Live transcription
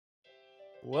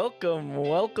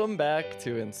Welcome back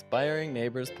to Inspiring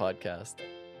Neighbors podcast,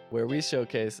 where we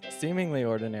showcase seemingly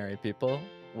ordinary people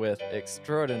with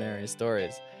extraordinary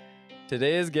stories.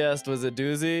 Today's guest was a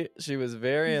doozy. She was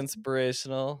very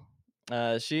inspirational.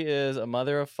 She is a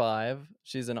mother of 5.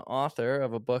 She's an author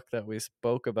of a book that we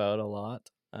spoke about a lot.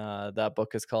 That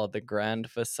book is called The Grand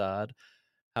Facade: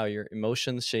 How Your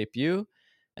Emotions Shape You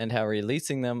and How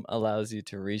Releasing Them Allows You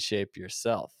to Reshape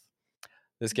Yourself.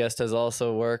 This guest has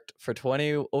also worked for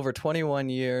over 21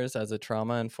 years as a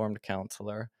trauma-informed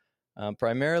counselor,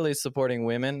 primarily supporting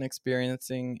women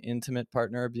experiencing intimate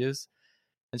partner abuse.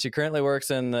 And she currently works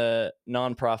in the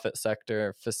nonprofit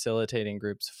sector, facilitating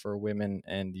groups for women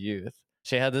and youth.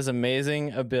 She had this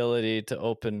amazing ability to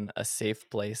open a safe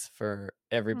place for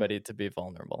everybody to be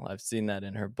vulnerable. I've seen that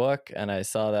in her book, and I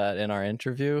saw that in our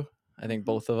interview. I think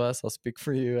both of us, I'll speak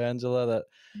for you, Angela, that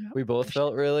we both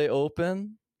felt really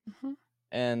open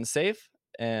and safe,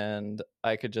 and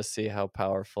I could just see how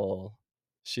powerful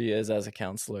she is as a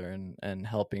counselor and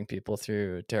helping people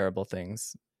through terrible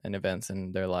things and events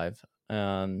in their life.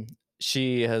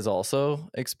 She has also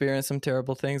experienced some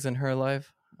terrible things in her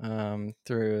life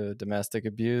through domestic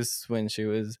abuse when she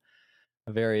was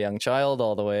a very young child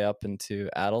all the way up into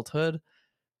adulthood.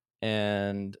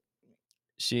 And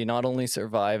she not only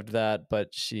survived that,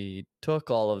 but she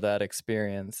took all of that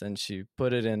experience and she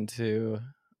put it into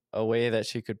a way that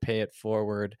she could pay it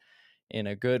forward in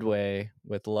a good way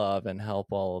with love and help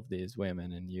all of these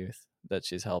women and youth that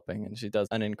she's helping. And she does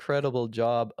an incredible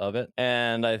job of it.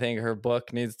 And I think her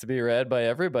book needs to be read by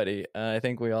everybody. I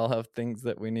think we all have things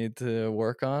that we need to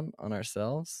work on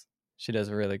ourselves. She does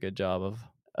a really good job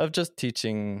of just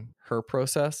teaching her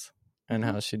process and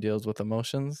how she deals with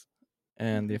emotions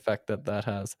and the effect that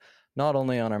has not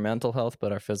only on our mental health,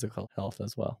 but our physical health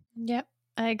as well. Yep.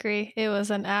 I agree. It was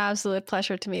an absolute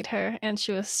pleasure to meet her. And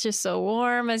she was just so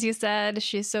warm, as you said.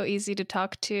 She's so easy to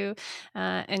talk to.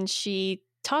 And she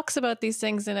talks about these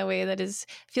things in a way that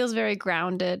feels very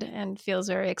grounded and feels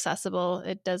very accessible.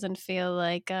 It doesn't feel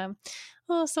like,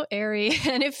 so airy.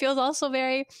 And it feels also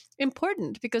very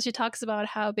important because she talks about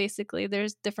how basically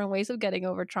there's different ways of getting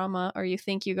over trauma, or you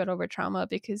think you got over trauma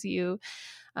because you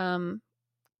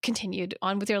continued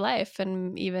on with your life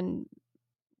and even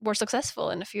were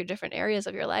successful in a few different areas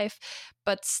of your life.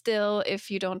 But still, if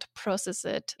you don't process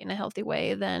it in a healthy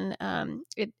way, then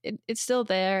it's still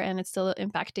there and it's still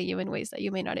impacting you in ways that you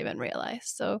may not even realize.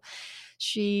 So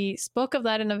she spoke of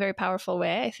that in a very powerful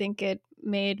way. I think it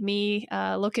made me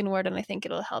look inward, and I think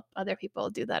it'll help other people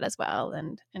do that as well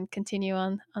and continue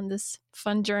on this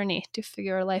fun journey to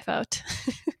figure our life out.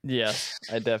 Yes,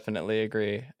 I definitely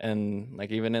agree. And like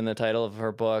even in the title of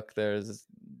her book,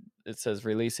 it says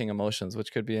releasing emotions,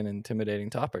 which could be an intimidating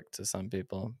topic to some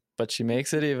people, but she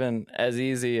makes it even as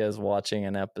easy as watching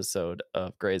an episode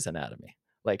of Grey's Anatomy.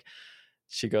 Like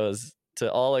she goes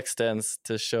to all extents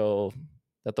to show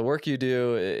that the work you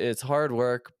do, it's hard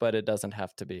work, but it doesn't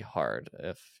have to be hard,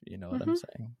 if you know what I'm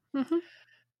saying.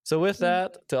 So with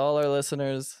that, to all our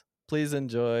listeners, please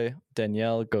enjoy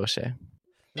Danielle Gaucher.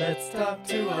 Let's talk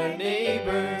to our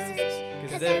neighbors,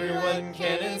 because everyone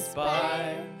can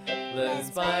inspire. The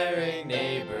Inspiring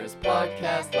Neighbors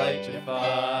podcast light your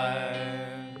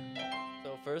fire.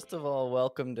 So first of all,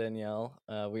 welcome, Danielle.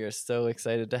 We are so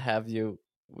excited to have you.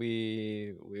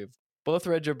 We've both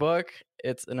read your book.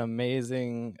 It's an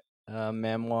amazing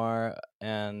memoir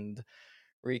and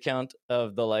recount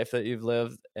of the life that you've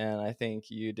lived, and I think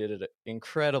you did an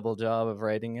incredible job of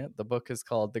writing it. The book is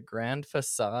called The Grand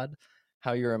Facade: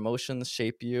 How Your Emotions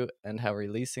Shape You and How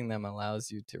Releasing Them Allows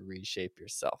You to Reshape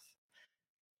Yourself.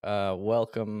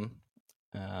 Welcome.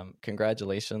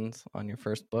 Congratulations on your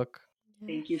first book.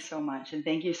 Thank you so much. And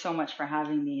thank you so much for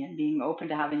having me and being open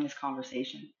to having this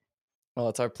conversation. Well,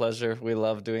 it's our pleasure. We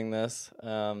love doing this.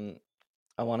 I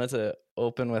wanted to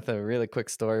open with a really quick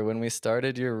story. When we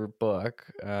started your book,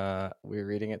 we were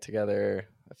reading it together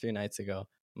a few nights ago,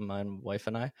 my wife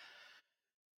and I.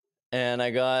 And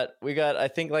we got, I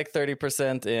think, like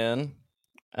 30% in.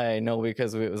 I know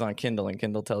because it was on Kindle, and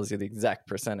Kindle tells you the exact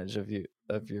percentage of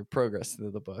your progress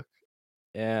through the book.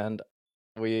 And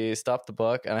we stopped the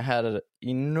book, and I had an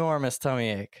enormous tummy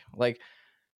ache, like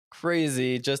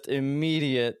crazy, just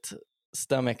immediate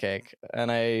stomach ache.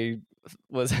 And I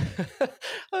was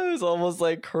I was almost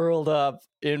like curled up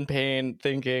in pain,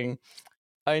 thinking,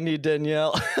 I need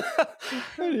Danielle.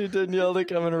 I need Danielle to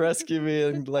come and rescue me,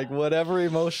 and like whatever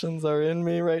emotions are in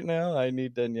me right now, I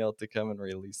need Danielle to come and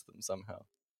release them somehow.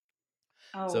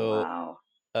 Wow.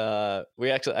 I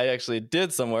actually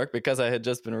did some work because I had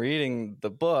just been reading the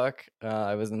book.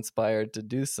 I was inspired to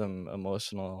do some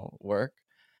emotional work,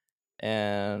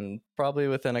 and probably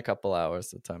within a couple hours,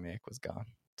 the tummy ache was gone.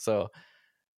 So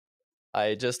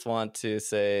I just want to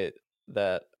say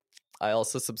that I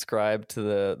also subscribe to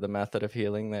the method of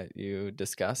healing that you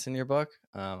discuss in your book.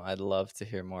 I'd love to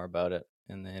hear more about it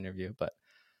in the interview, but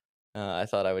I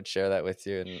thought I would share that with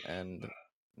you and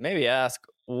maybe ask,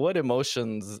 what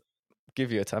emotions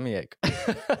give you a tummy ache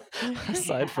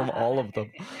aside from all of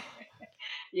them?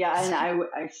 Yeah, and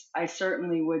I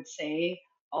certainly would say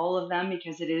all of them,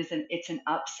 because it's an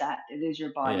upset. It is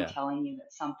your body Yeah. telling you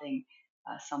that something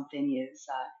is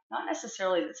not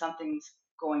necessarily that something's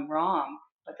going wrong,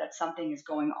 but that something is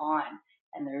going on,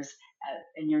 and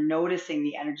and you're noticing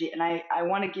the energy. And I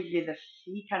want to give you the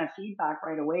kind of feedback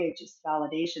right away, just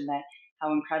validation that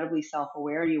how incredibly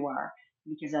self-aware you are,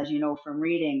 because as you know from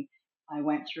reading, I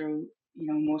went through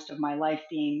most of my life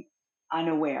being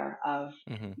unaware of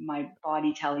Mm-hmm. my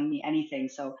body telling me anything.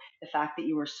 So the fact that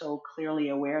you were so clearly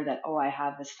aware that, oh, I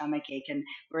have the stomach ache, and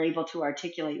we're able to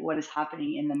articulate what is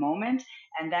happening in the moment,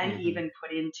 and then Mm-hmm. even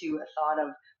put into a thought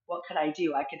of what could I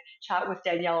do? I could chat with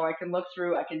Danielle, or I can look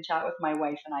through, I can chat with my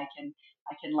wife, and I can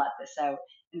let this out.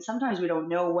 And sometimes we don't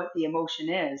know what the emotion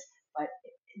is, but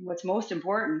what's most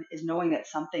important is knowing that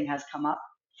something has come up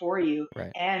for you,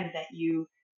 Right. and that you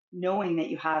knowing that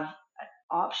you have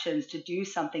options to do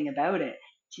something about it.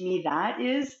 To me, that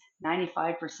is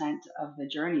 95% of the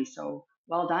journey. So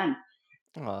well done.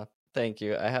 Oh, thank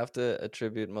you. I have to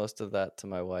attribute most of that to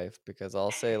my wife, because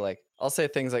I'll say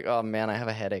things like, "Oh man, I have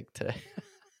a headache today."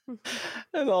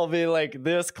 And I'll be like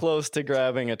this close to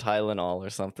grabbing a Tylenol or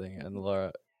something, and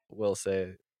Laura will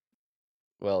say,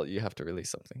 "Well, you have to release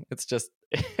something. It's just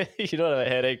you don't have a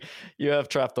headache, you have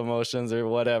trapped emotions or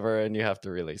whatever, and you have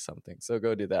to release something. So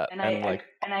go do that." And And like,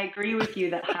 I agree with you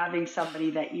that having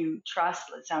somebody that you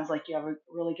trust, it sounds like you have a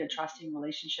really good trusting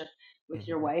relationship with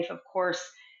your mhm, wife. Of course,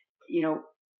 you know,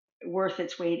 worth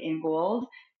its weight in gold,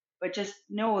 but just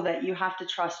know that you have to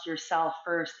trust yourself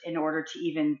first in order to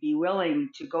even be willing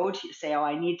to go to say, oh,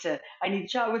 I need to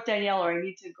chat with Danielle, or I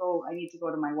need to go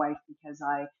to my wife, because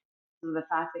so the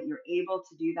fact that you're able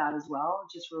to do that as well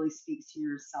just really speaks to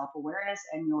your self-awareness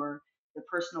and the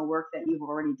personal work that you've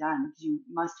already done. Because you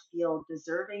must feel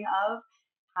deserving of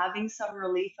having some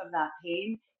relief of that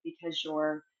pain, because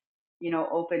you're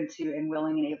open to and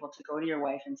willing and able to go to your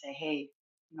wife and say, hey,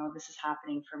 this is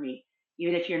happening for me.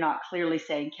 Even if you're not clearly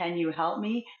saying, can you help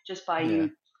me? Just by yeah.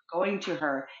 you going to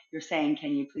her, you're saying,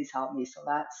 can you please help me? So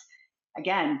that's,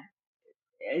 again,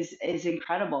 is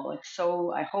incredible. Like,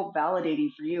 so I hope validating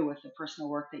for you with the personal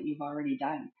work that you've already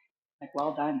done. Like,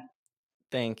 well done.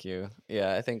 Thank you.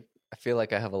 Yeah, I feel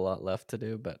like I have a lot left to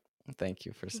do, but thank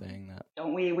you for Mhm. saying that.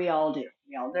 Don't we? We all do.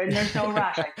 There's no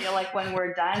rush. I feel like when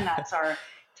we're done, that's our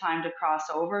time to cross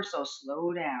over. So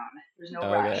slow down. There's no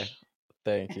Okay. rush.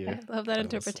 Thank you. I love that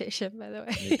That was interpretation, by the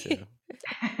me way. too.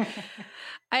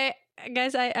 I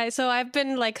guys, so I've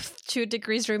been like 2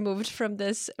 degrees removed from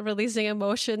this releasing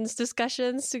emotions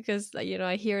discussions, because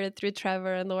I hear it through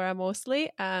Trevor and Laura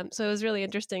mostly. So it was really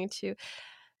interesting to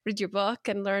read your book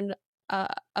and learn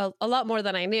a lot more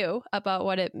than I knew about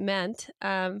what it meant.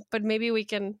 But maybe we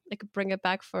can like bring it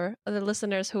back for other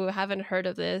listeners who haven't heard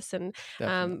of this. And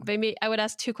Definitely. maybe I would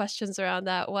ask 2 questions around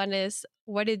that. One is,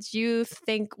 what did you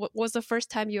think? What was the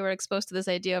first time you were exposed to this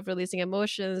idea of releasing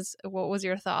emotions? What was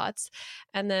your thoughts?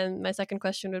 And then my second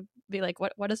question would be like,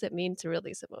 what does it mean to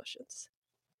release emotions?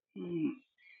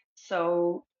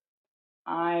 So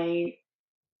I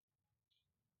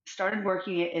started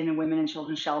working in a women and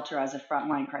children's shelter as a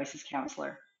frontline crisis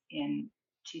counselor in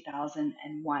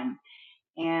 2001,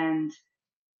 and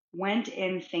went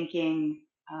in thinking,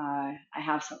 I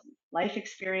have some life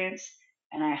experience,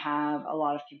 and I have a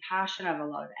lot of compassion, I have a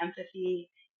lot of empathy,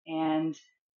 and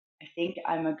I think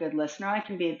I'm a good listener. I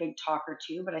can be a big talker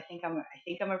too, but I think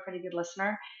I'm a pretty good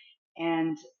listener,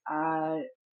 and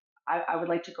I would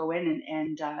like to go in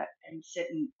and sit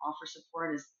and offer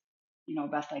support as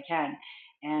best I can,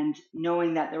 and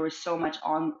knowing that there was so much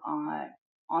on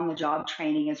the job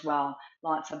training as well,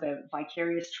 lots about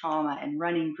vicarious trauma and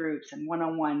running groups and one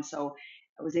on one. So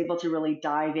I was able to really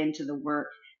dive into the work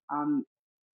um,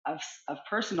 of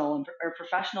personal or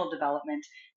professional development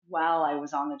while I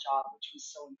was on the job, which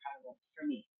was so incredible for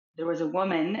me. There was a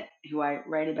woman who I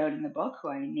write about in the book, who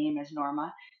I name as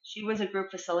Norma. She was a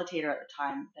group facilitator at the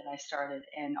time that I started,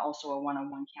 and also a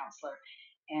one-on-one counselor.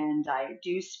 And I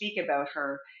do speak about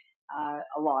her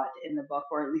a lot in the book,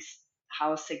 or at least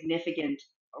how significant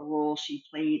a role she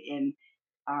played in.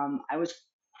 I was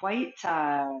quite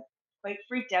quite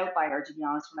freaked out by her, to be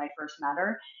honest, when I first met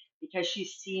her, because she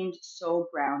seemed so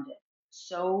grounded,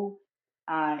 so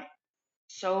uh,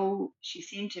 she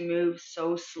seemed to move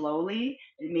so slowly,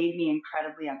 it made me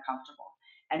incredibly uncomfortable.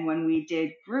 And when we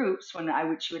did groups,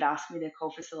 she would ask me to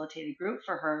co-facilitate a group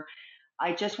for her,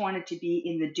 I just wanted to be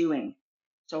in the doing.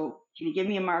 So can you give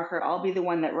me a marker? I'll be the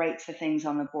one that writes the things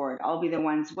on the board. I'll be the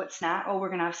ones, what snack? Oh, we're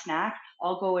going to have snack.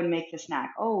 I'll go and make the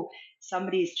snack. Oh,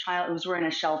 somebody's child, we're in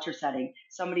a shelter setting.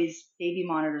 Somebody's baby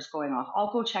monitor's going off.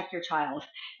 I'll go check your child.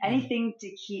 Anything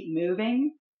to keep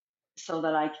moving so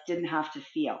that I didn't have to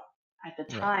feel. At the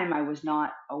time, I was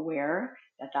not aware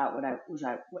that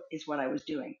is what I was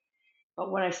doing.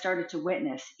 But what I started to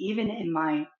witness, even in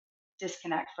my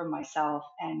disconnect from myself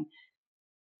and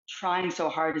trying so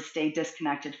hard to stay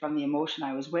disconnected from the emotion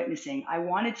I was witnessing, I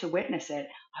wanted to witness it.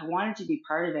 I wanted to be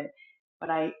part of it, but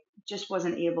I just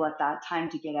wasn't able at that time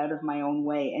to get out of my own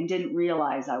way and didn't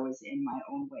realize I was in my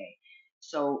own way.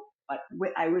 So, but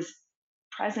I was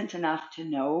present enough to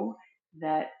know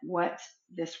that what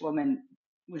this woman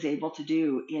was able to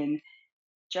do in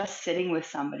just sitting with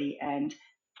somebody and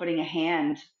putting a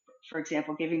hand, for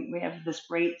example, we have this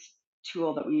great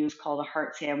tool that we use called a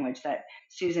heart sandwich that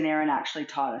Susan Aaron actually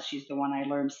taught us. She's the one I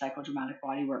learned psychodramatic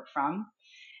bodywork from.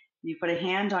 You put a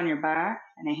hand on your back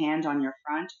and a hand on your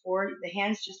front, or the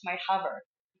hands just might hover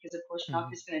because, of course, you're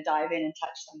not just going to dive in and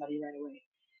touch somebody right away.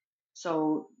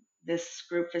 So this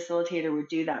group facilitator would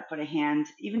do that, put a hand,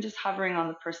 even just hovering on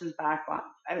the person's back,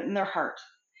 in their heart,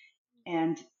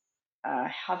 and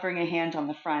hovering a hand on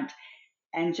the front,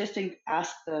 and just to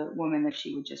ask the woman if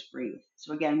she would just breathe.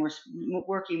 So again, we're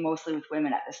working mostly with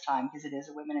women at this time because it is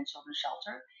a women and children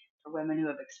shelter for women who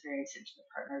have experienced intimate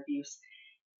partner abuse.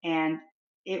 And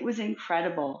it was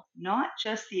incredible, not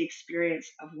just the experience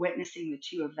of witnessing the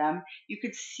two of them. You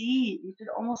could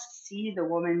almost see the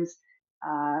woman's,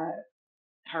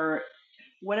 her,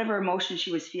 whatever emotion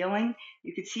she was feeling,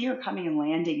 you could see her coming and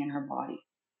landing in her body.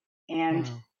 And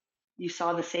you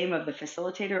saw the same of the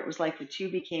facilitator. It was like the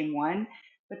two became one.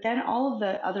 But then all of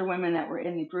the other women that were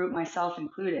in the group, myself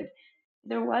included,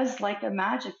 there was like a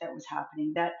magic that was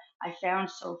happening that I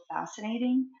found so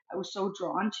fascinating. I was so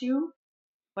drawn to,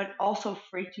 but also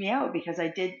freaked me out because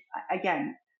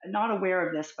again, not aware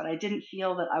of this, but I didn't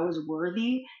feel that I was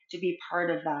worthy to be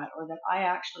part of that, or that I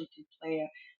actually could play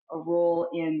a role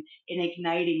in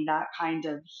igniting that kind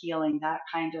of healing, that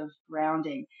kind of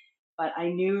grounding. But I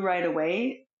knew right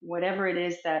away, whatever it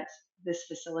is that this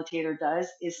facilitator does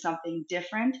is something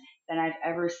different than I've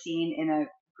ever seen in a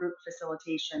group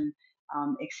facilitation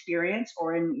experience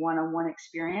or in one-on-one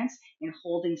experience in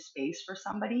holding space for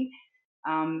somebody.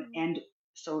 And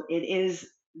so it is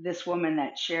this woman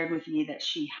that shared with me that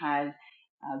she had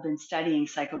been studying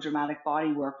psychodramatic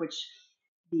body work, which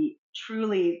the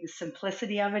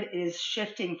simplicity of it is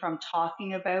shifting from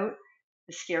talking about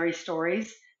the scary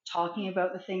stories, talking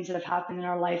about the things that have happened in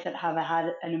our life that have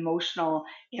had an emotional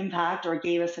impact or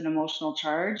gave us an emotional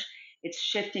charge. It's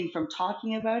shifting from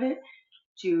talking about it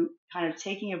to kind of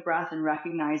taking a breath and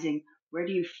recognizing, where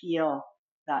do you feel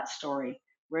that story?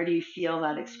 Where do you feel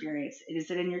that experience? Is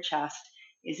it in your chest?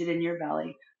 Is it in your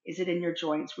belly? Is it in your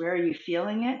joints? Where are you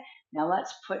feeling it? Now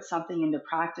let's put something into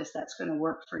practice that's going to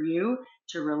work for you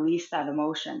to release that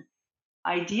emotion.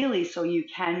 Ideally, so you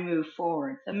can move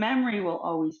forward. The memory will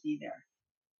always be there,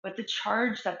 but the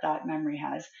charge that that memory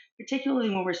has, particularly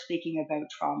when we're speaking about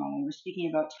trauma, when we're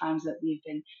speaking about times that we've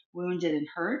been wounded and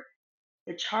hurt,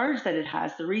 the charge that it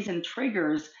has, the reason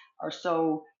triggers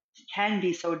can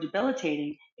be so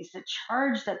debilitating is the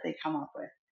charge that they come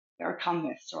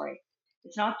with, sorry.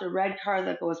 It's not the red car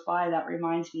that goes by that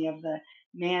reminds me of the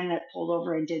man that pulled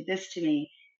over and did this to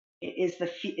me. It's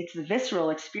the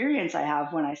visceral experience I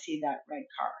have when I see that red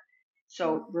car.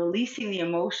 So releasing the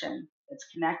emotion that's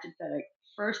connected to that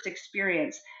first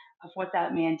experience of what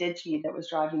that man did to me that was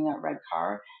driving that red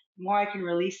car, the more I can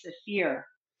release the fear,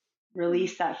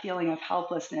 release that feeling of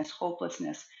helplessness,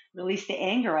 hopelessness, release the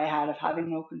anger I had of having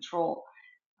no control,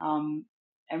 and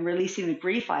releasing the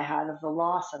grief I had of the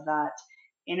loss of that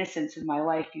innocence in my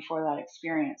life before that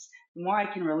experience. The more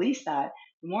I can release that,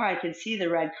 the more I can see the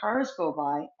red cars go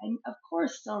by, and of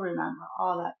course still remember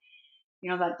all that,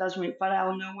 that does me, but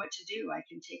I'll know what to do. I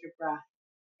can take a breath,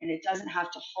 and it doesn't have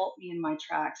to halt me in my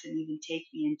tracks and even take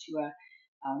me into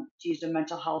to use a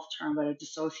mental health term, but a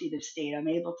dissociative state. I'm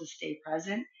able to stay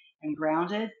present and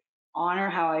grounded,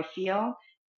 honor how I feel,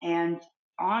 and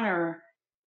honor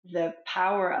the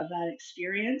power of that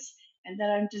experience, and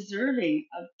that I'm deserving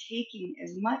of taking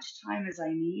as much time as I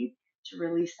need to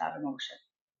release that emotion.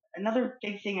 Another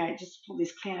big thing, I just pull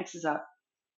these Kleenexes up.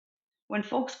 When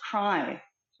folks cry,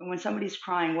 and when somebody's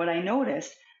crying, what I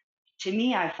noticed, to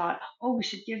me, I thought, oh, we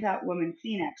should give that woman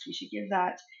Kleenex. We should give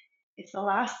that. it's the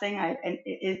last thing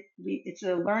it's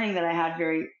a learning that I had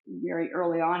very, very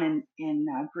early on in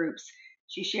groups.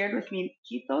 She shared with me,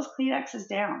 keep those Kleenexes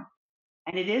down.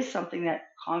 And it is something that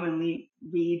commonly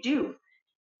we do.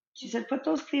 She said, put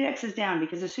those Kleenexes down,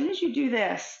 because as soon as you do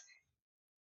this,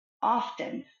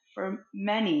 often, for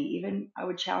many, even I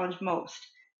would challenge most,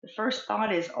 the first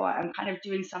thought is, oh, I'm kind of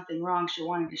doing something wrong. She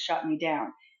wanted to shut me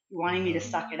down. You're wanting me to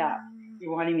suck it up.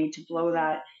 You're wanting me to blow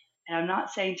that. And I'm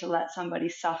not saying to let somebody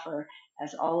suffer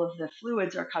as all of the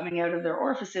fluids are coming out of their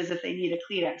orifices. If they need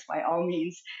a Kleenex, by all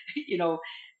means,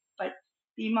 but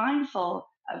be mindful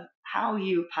of how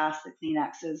you pass the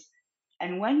Kleenexes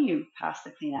and when you pass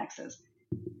the Kleenexes.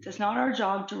 It's not our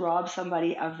job to rob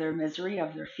somebody of their misery,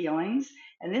 of their feelings.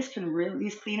 And these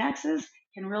Kleenexes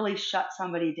can really shut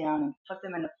somebody down and put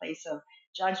them in a place of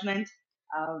judgment,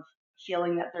 of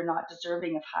feeling that they're not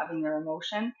deserving of having their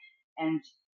emotion. And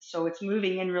so it's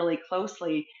moving in really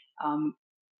closely,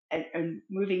 and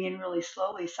moving in really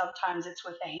slowly. Sometimes it's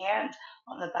with a hand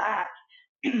on the back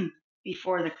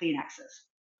before the Kleenexes.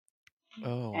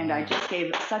 Oh, And I wow. just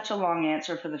gave such a long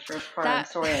answer for the first part. I'm That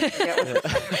sorry, I forget what the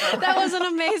second part that was was. an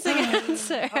amazing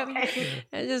answer. Okay.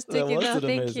 I'm just That taking was that. an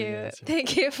Thank amazing you, answer.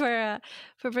 thank you for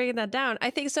bringing that down. I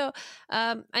think so.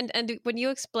 And when you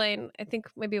explain, I think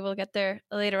maybe we'll get there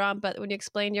later on. But when you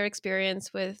explain your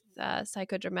experience with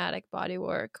psychodramatic body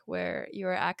work, where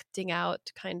you're acting out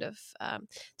kind of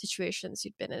situations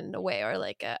you'd been in a way, or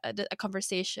like a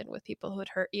conversation with people who had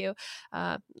hurt you.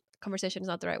 Conversation is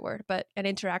not the right word, but an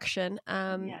interaction.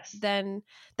 Yes. Then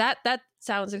that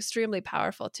sounds extremely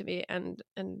powerful to me, and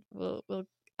we'll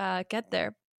get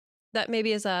there. That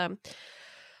maybe is on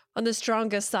the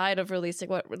strongest side of releasing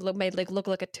what made look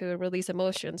like it to release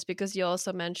emotions, because you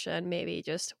also mentioned maybe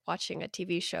just watching a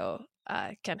TV show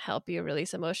can help you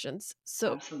release emotions.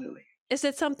 So Absolutely. is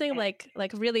it something like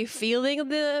really feeling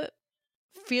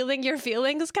your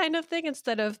feelings kind of thing,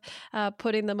 instead of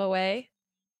putting them away?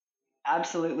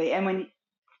 Absolutely. And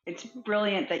it's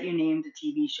brilliant that you named a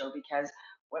TV show, because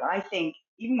what I think,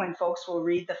 even when folks will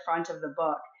read the front of the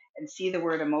book and see the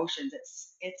word emotions,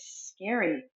 it's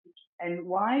scary. And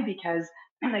why? Because,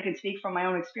 and I can speak from my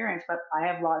own experience, but I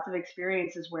have lots of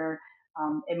experiences where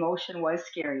emotion was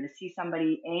scary. To see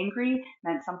somebody angry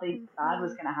meant something bad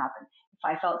was going to happen. If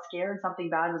I felt scared,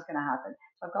 something bad was going to happen.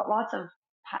 So I've got lots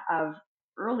of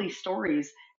early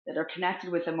stories that are connected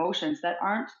with emotions that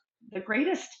aren't the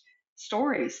greatest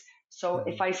stories. So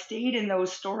if I stayed in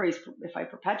those stories, if I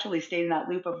perpetually stayed in that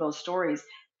loop of those stories,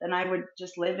 then I would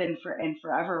just live in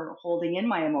forever holding in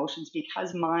my emotions,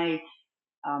 because my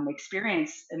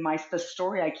experience and the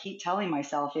story I keep telling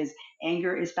myself is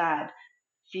anger is bad,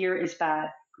 fear is bad,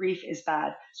 grief is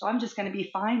bad. So I'm just going to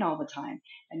be fine all the time.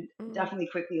 And definitely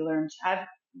quickly I've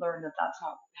learned that that's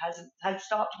not, has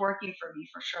stopped working for me,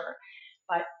 for sure.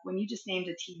 But when you just named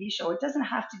a TV show, it doesn't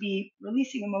have to be,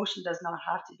 releasing emotion does not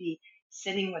have to be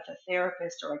sitting with a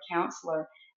therapist or a counselor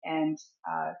and,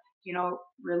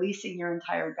 releasing your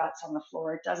entire guts on the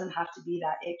floor. It doesn't have to be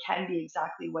that. It can be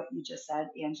exactly what you just said,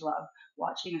 Angela, of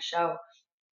watching a show.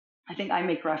 I think I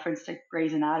make reference to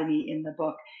Grey's Anatomy in the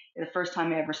book. The first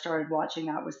time I ever started watching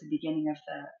that was the beginning of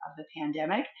the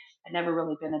pandemic. I'd never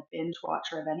really been a binge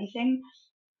watcher of anything,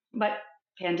 but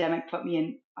pandemic put me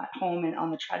in at home and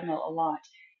on the treadmill a lot.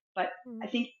 But I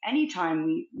think anytime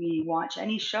we watch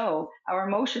any show, our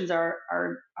emotions are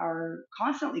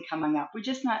constantly coming up. We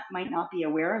just might not be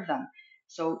aware of them.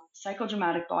 So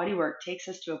psychodramatic bodywork takes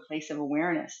us to a place of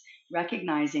awareness,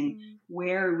 recognizing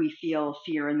where we feel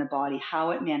fear in the body,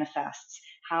 how it manifests,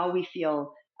 how we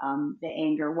feel the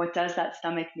anger. What does that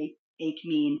stomach ache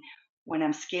mean when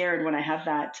I'm scared? When I have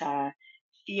that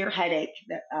fear headache,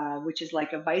 which is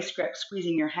like a vice grip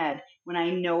squeezing your head. When I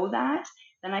know that,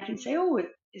 then I can say, "Oh,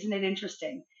 isn't it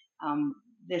interesting?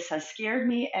 This has scared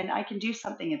me, and I can do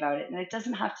something about it." And it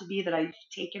doesn't have to be that I've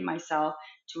taken myself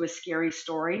to a scary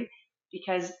story,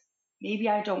 because maybe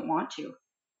I don't want to.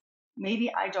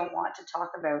 Maybe I don't want to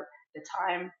talk about the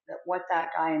time that what that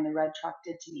guy in the red truck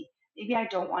did to me. Maybe I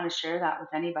don't want to share that with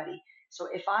anybody. So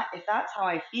if that's how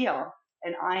I feel,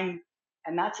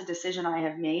 and that's a decision I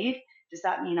have made, does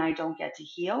that mean I don't get to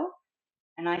heal?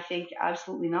 And I think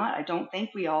absolutely not. I don't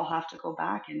think we all have to go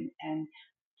back and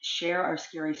share our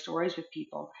scary stories with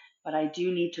people. But I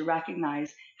do need to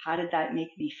recognize, how did that make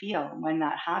me feel when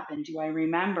that happened? Do I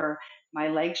remember my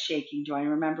legs shaking? Do I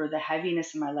remember the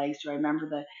heaviness in my legs? Do I remember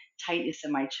the tightness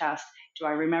in my chest? Do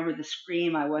I remember the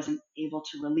scream I wasn't able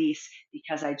to release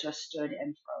because I just stood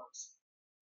and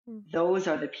froze? Those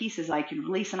are the pieces I can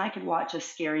release. And I could watch a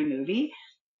scary movie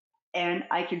and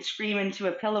I could scream into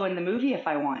a pillow in the movie if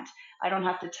I want. I don't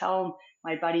have to tell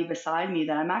my buddy beside me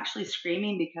that I'm actually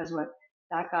screaming because what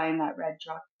that guy in that red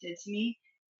truck did to me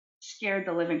scared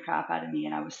the living crap out of me.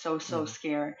 And I was so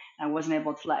scared. And I wasn't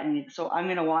able to let any. So I'm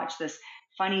going to watch this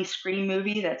funny Scream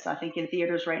movie that's, I think, in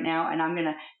theaters right now. And I'm going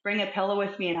to bring a pillow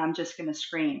with me and I'm just going to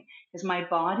scream because my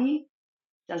body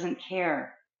doesn't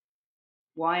care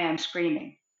why I'm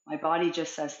screaming. My body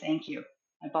just says, thank you.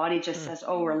 My body just says,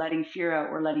 oh, we're letting fear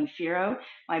out. We're letting fear out.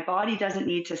 My body doesn't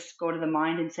need to go to the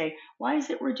mind and say, why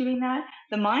is it we're doing that?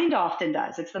 The mind often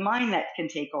does. It's the mind that can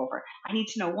take over. I need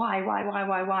to know why.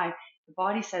 The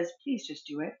body says, please just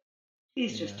do it.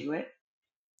 Please just do it.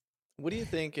 What do you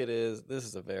think it is? This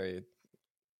is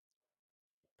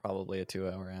probably a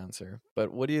 2-hour answer,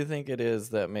 but what do you think it is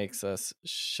that makes us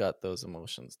shut those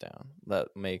emotions down? That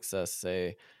makes us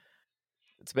say,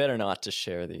 it's better not to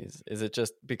share these. Is it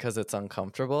just because it's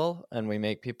uncomfortable and we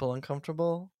make people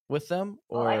uncomfortable with them?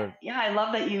 Or I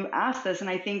love that you asked this, and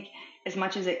I think as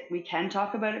much as we can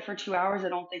talk about it for 2 hours, I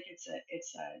don't think it's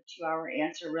a 2-hour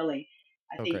answer really.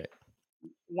 I think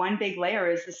one big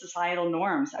layer is the societal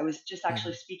norms. I was just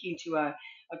actually speaking to a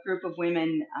group of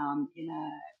women in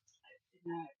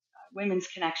a women's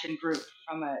connection group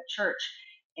from a church,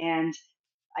 and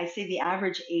I say the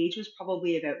average age was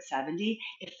probably about 70.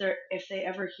 If they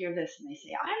ever hear this and they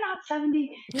say, I'm not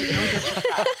 70, there's no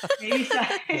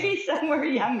disrespect. maybe somewhere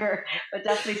younger, but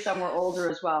definitely somewhere older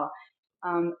as well.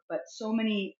 But so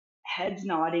many heads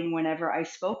nodding whenever I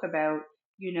spoke about,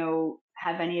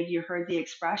 have any of you heard the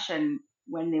expression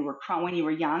when you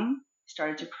were young,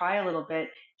 started to cry a little bit?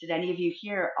 Did any of you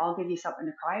hear, I'll give you something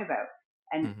to cry about?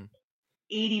 And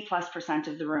 80+%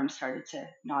 of the room started to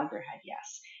nod their head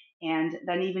yes. And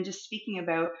then even just speaking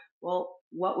about, well,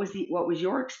 what was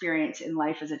your experience in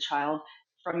life as a child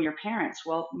from your parents?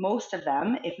 Well, most of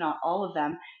them, if not all of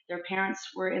them, their parents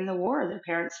were in the war. Their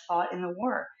parents fought in the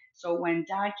war. So when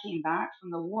dad came back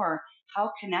from the war,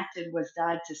 how connected was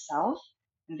dad to self?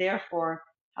 And therefore,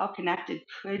 how connected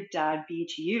could dad be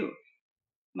to you?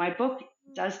 My book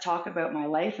does talk about my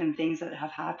life and things that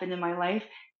have happened in my life,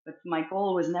 but my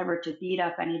goal was never to beat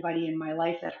up anybody in my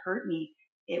life that hurt me.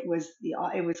 It was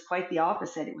quite the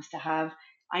opposite. It was to have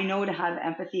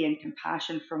empathy and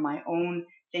compassion for my own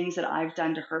things that I've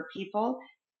done to hurt people.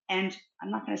 And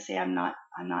I'm not going to say I'm not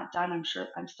done. I'm sure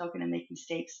I'm still going to make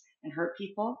mistakes and hurt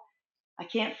people. I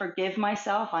can't forgive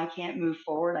myself. I can't move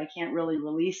forward. I can't really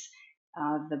release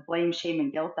the blame, shame,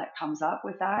 and guilt that comes up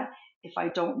with that if I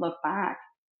don't look back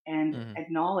and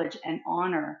acknowledge and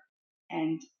honor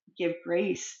and give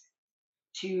grace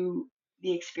to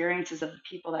the experiences of the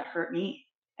people that hurt me.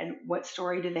 And what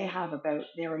story do they have about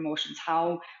their emotions?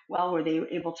 How well were they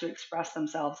able to express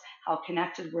themselves? How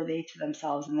connected were they to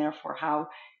themselves? And therefore, how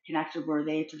connected were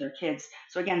they to their kids?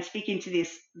 So again, speaking to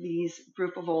these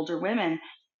group of older women,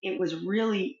 it was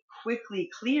really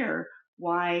quickly clear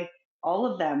why all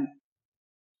of them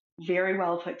very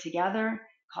well put together,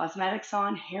 cosmetics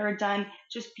on, hair done,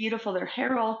 just beautiful. Their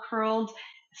hair all curled,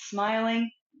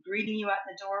 smiling, greeting you at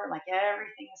the door like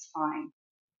everything is fine.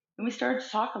 And we started to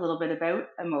talk a little bit about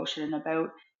emotion, about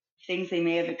things they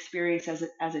may have experienced as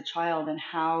a child and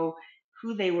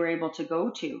who they were able to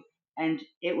go to. And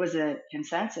it was a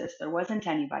consensus. There wasn't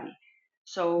anybody.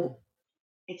 So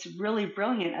it's really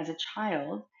brilliant as a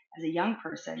child, as a young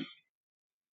person.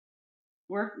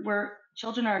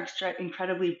 Children are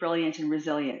incredibly brilliant and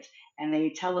resilient, and they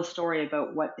tell a story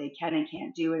about what they can and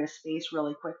can't do in a space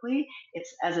really quickly.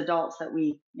 It's as adults that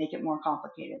we make it more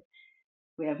complicated.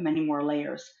 We have many more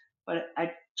layers. But a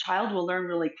child will learn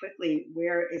really quickly,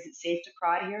 where is it safe to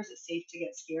cry here? Is it safe to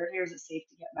get scared here? Is it safe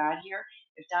to get mad here?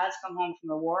 If dad's come home from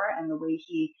the war and the way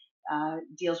he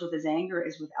deals with his anger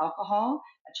is with alcohol,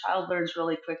 a child learns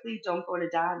really quickly, don't go to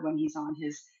dad when he's on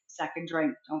his second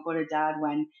drink. Don't go to dad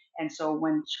when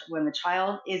the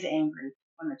child is angry,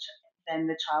 then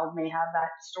the child may have that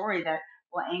story that,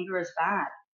 well, anger is bad,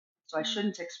 so I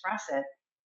shouldn't express it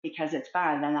because it's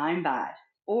bad, then I'm bad.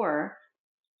 Or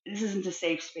this isn't a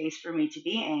safe space for me to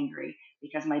be angry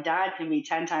because my dad can be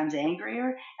 10 times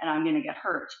angrier and I'm going to get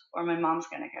hurt, or my mom's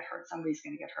going to get hurt. Somebody's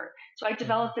going to get hurt. So I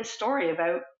developed this story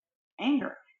about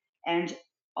anger. And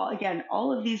again,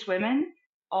 all of these women,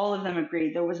 all of them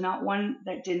agreed. There was not one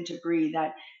that didn't agree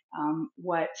that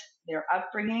what their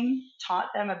upbringing taught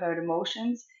them about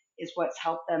emotions is what's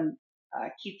helped them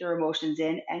keep their emotions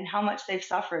in, and how much they've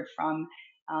suffered from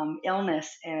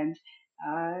illness and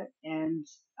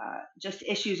just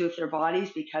issues with their bodies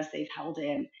because they've held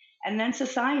in. And then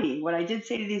society, what I did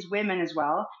say to these women as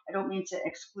well, I don't mean to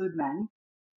exclude men,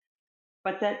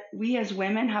 but that we as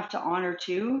women have to honor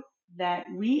too, that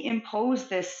we impose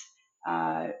this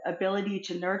ability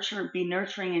to be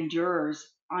nurturing endurers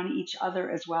on each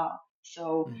other as well.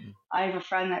 So I have a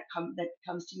friend that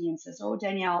comes to me and says, oh,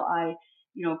 Danielle,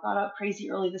 got up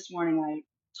crazy early this morning. I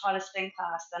taught a spin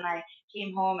class. Then I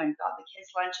came home and got the kids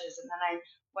lunches. And then I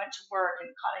went to work, and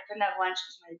God, I couldn't have lunch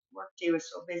because my work day was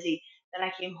so busy. Then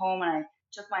I came home and I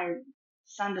took my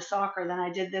son to soccer. Then I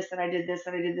did this, and I did this,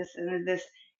 and I did this, and I did this.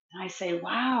 And I say,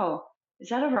 wow, is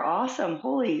that ever awesome?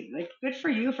 Holy, like, good for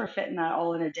you for fitting that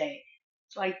all in a day.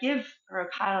 So I give her a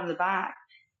pat on the back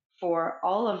for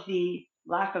all of the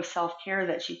lack of self care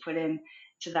that she put in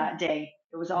to that day.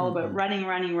 It was all about Mm-hmm.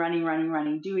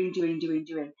 running,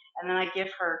 doing. And then I give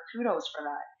her kudos for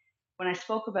that. When I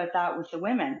spoke about that with the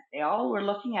women, they all were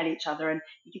looking at each other, and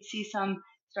you could see some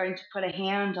starting to put a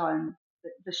hand on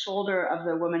the shoulder of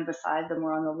the woman beside them,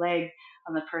 or on the leg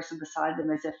on the person beside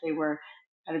them, as if they were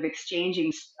kind of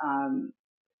exchanging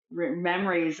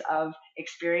memories of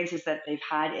experiences that they've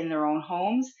had in their own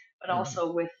homes, but Mm-hmm.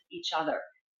 also with each other.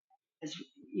 As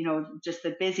just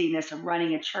the busyness of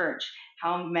running a church.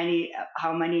 How many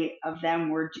of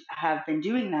them have been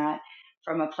doing that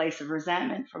from a place of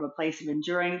resentment, from a place of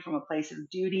enduring, from a place of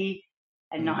duty,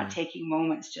 and not Mm-hmm. taking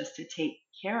moments just to take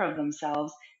care of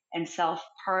themselves. And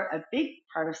a big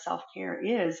part of self care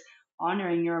is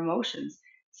honoring your emotions.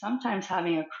 Sometimes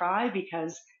having a cry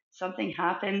because something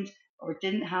happened or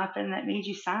didn't happen that made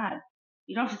you sad.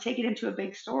 You don't have to take it into a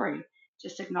big story.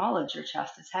 Just acknowledge your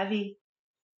chest is heavy,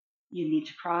 you need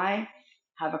to cry,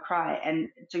 have a cry. And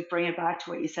to bring it back to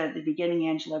what you said at the beginning,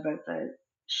 Angela, about the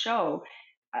show,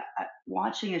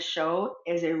 watching a show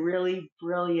is a really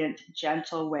brilliant,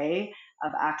 gentle way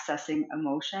of accessing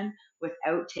emotion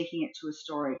without taking it to a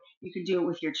story. You can do it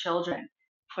with your children.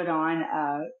 Put on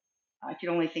I can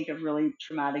only think of really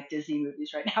traumatic Disney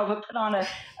movies right now, but put on a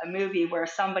movie where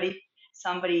somebody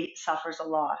suffers a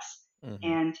loss. Mm-hmm.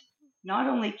 And not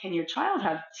only can your child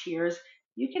have tears,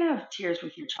 you can have tears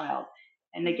with your child.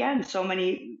 And again, so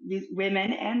many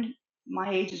women, and my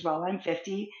age as well, I'm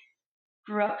 50,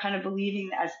 grew up kind of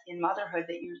believing as in motherhood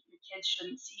that your kids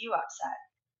shouldn't see you upset.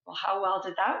 Well, how well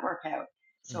did that work out? Mm-hmm.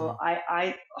 So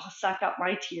I suck up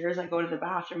my tears. I go to the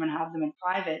bathroom and have them in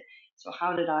private. So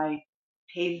how did I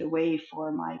pave the way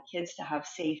for my kids to have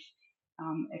safe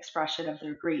expression of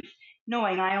their grief?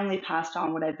 Knowing I only passed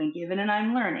on what I've been given, and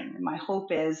I'm learning. And my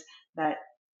hope is that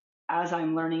as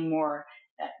I'm learning more,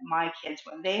 that my kids,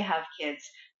 when they have kids,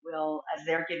 will, as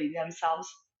they're giving themselves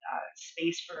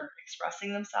space for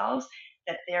expressing themselves,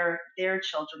 that their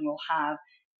children will have.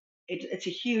 It's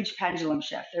a huge pendulum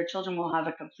shift. Their children will have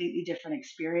a completely different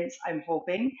experience. I'm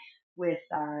hoping with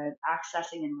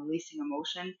accessing and releasing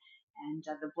emotion, and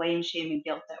the blame, shame, and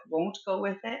guilt that won't go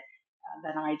with it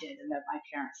than I did, and that my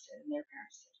parents did, and their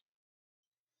parents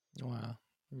Wow.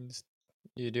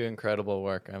 You do incredible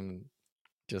work. I'm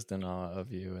just in awe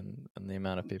of you and the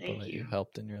amount of did. people Thank that you. you've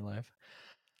helped in your life.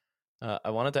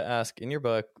 I wanted to ask, in your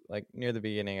book, like near the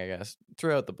beginning, I guess,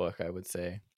 throughout the book, I would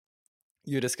say,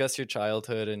 you discuss your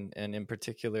childhood and in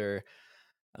particular,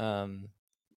 um,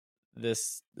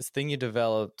 this thing you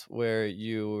developed where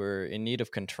you were in need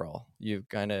of control. You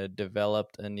kind of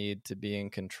developed a need to be in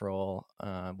control,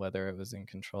 whether it was in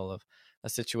control of a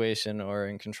situation or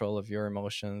in control of your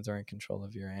emotions or in control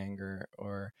of your anger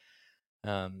or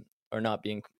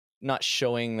not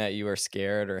showing that you were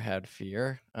scared or had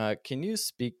fear. Can you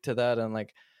speak to that and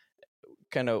like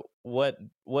kind of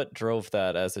what drove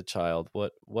that as a child?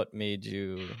 What made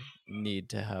you need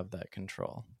to have that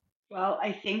control? Well,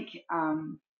 I think,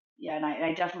 yeah, and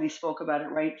I definitely spoke about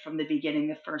it right from the beginning.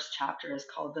 The first chapter is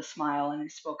called The Smile, and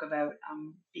it spoke about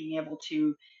being able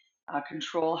to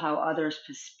control how others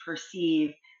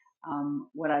perceive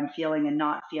what I'm feeling and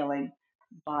not feeling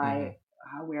by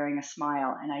Mm-hmm. wearing a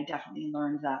smile. And I definitely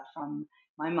learned that from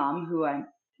my mom, who I,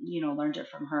 learned it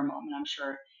from her mom, and I'm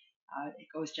sure it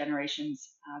goes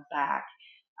generations back.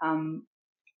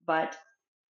 But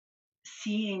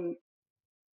seeing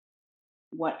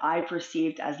what I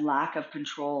perceived as lack of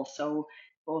control. So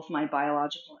both my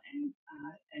biological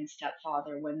and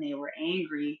stepfather, when they were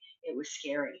angry, it was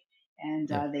scary, and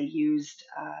Yeah. they used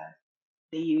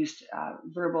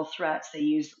verbal threats, they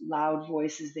used loud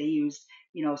voices, they used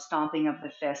stomping of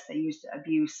the fist, they used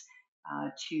abuse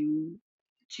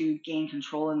to gain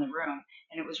control in the room,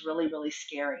 and it was really really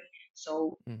scary.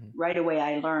 So Mm-hmm. right away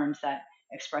I learned that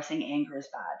expressing anger is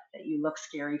bad, that you look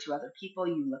scary to other people,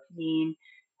 you look mean.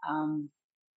 Um,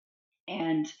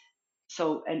 and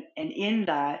and in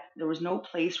that there was no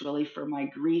place really for my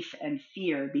grief and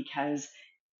fear, because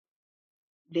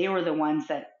they were the ones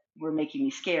that were making me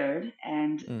scared,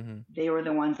 and Mm-hmm. they were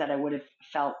the ones that I would have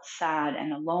felt sad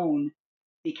and alone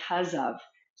because of.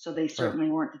 So they Right. certainly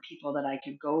weren't the people that I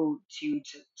could go to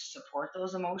support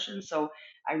those emotions. So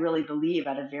I really believe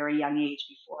at a very young age,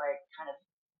 before I kind of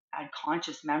had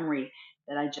conscious memory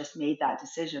that I just made that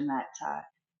decision that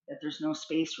that there's no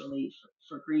space really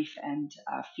for grief and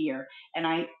fear. And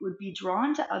I would be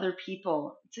drawn to other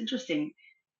people. It's interesting.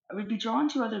 I would be drawn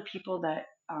to other people that,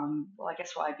 well, I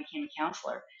guess why I became a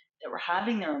counselor, that were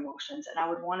having their emotions, and I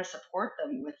would want to support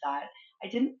them with that. I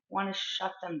didn't want to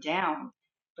shut them down,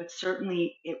 but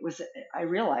certainly it was, I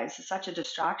realized it's such a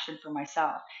distraction for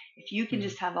myself. If you can Mm-hmm.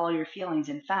 just have all your feelings,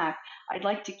 in fact, I'd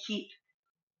like to keep,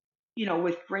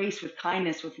 with grace, with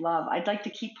kindness, with love, I'd like to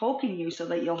keep poking you so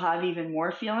that you'll have even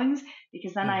more feelings,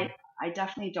 because then Mm-hmm. I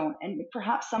definitely don't. And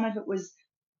perhaps some of it was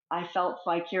I felt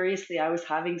vicariously I was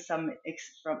having from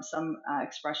some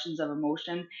expressions of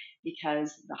emotion,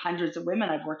 because the hundreds of women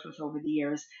I've worked with over the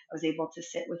years, I was able to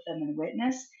sit with them and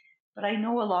witness. But I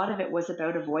know a lot of it was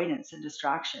about avoidance and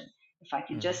distraction. If I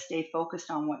could Mm-hmm. just stay focused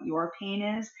on what your pain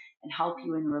is and help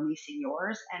you in releasing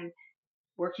yours. And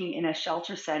working in a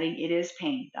shelter setting, it is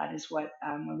pain. That is what,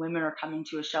 when women are coming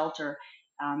to a shelter,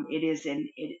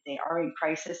 they are in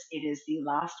crisis. It is the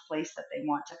last place that they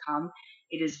want to come.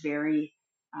 It is very,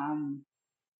 um,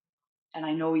 and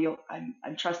I know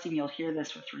I'm trusting you'll hear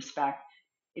this with respect.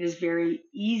 It is very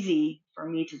easy for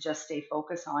me to just stay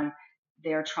focused on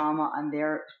their trauma, on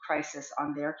their crisis,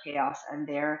 on their chaos,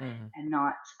 Mm-hmm. and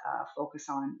not focus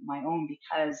on my own,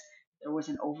 because there was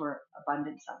an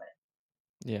overabundance of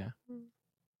it. Yeah.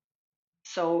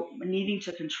 So needing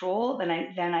to control, then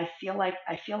I feel like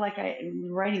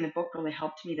writing the book really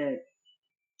helped me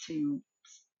to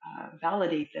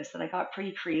validate this, that I got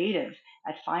pretty creative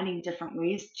at finding different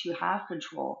ways to have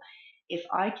control. If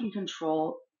I can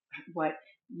control what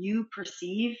you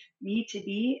perceive me to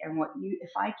be, and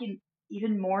if I can,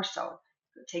 even more so,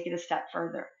 take it a step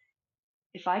further,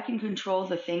 if I can control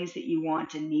the things that you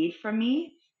want and need from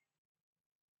me,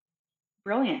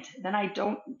 brilliant. Then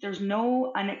there's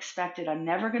no unexpected. I'm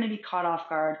never going to be caught off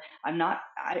guard. I'm not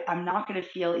going to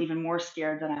feel even more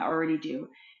scared than I already do,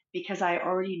 because I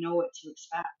already know what to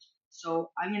expect.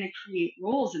 So I'm going to create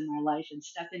roles in my life and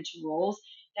step into roles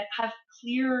that have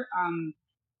clear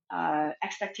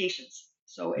expectations.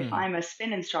 So if Mm-hmm. I'm a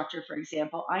spin instructor, for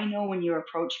example, I know when you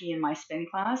approach me in my spin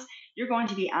class, you're going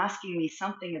to be asking me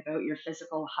something about your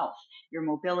physical health, your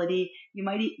mobility. You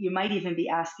might even be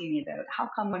asking me about how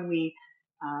come when we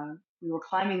were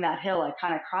climbing that hill, I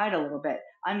kind of cried a little bit.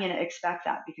 I'm going to expect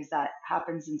that, because that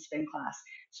happens in spin class.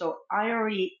 So I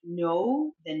already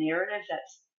know the narrative,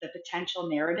 that's the potential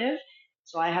narrative.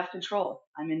 So I have control.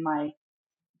 I'm in my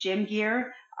gym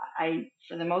gear. I,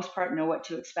 for the most part, know what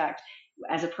to expect.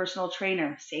 As a personal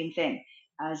trainer, same thing.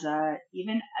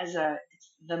 Even as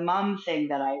it's the mom thing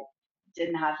that I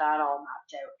didn't have that all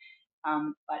mapped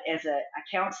out. But as a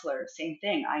counselor, same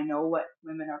thing. I know what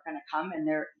women are going to come, and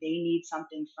they need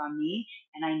something from me,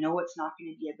 and I know it's not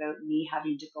going to be about me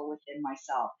having to go within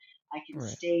myself. I can Right.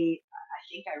 stay. I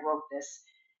think I wrote this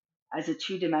as a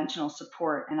two-dimensional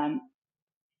support, and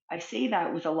I say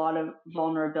that with a lot of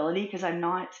vulnerability, because I'm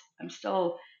not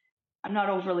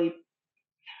overly,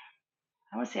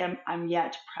 I would say I'm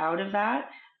yet proud of that.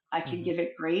 I can Mm-hmm. give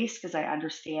it grace, because I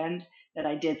understand that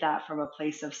I did that from a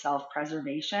place of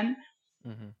self-preservation.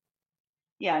 Mm-hmm.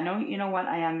 Yeah, no, you know what?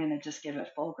 I am going to just give it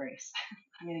full grace.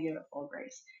 I'm going to give it full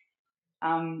grace.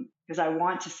 Because I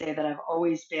want to say that I've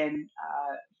always been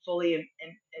fully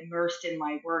immersed in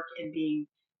my work and being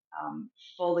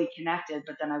fully connected,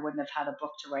 but then I wouldn't have had a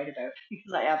book to write about,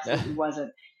 because I absolutely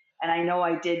wasn't. And I know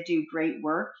I did do great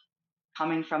work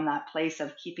coming from that place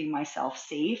of keeping myself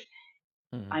safe.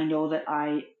 Mm-hmm. I know that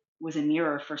I was a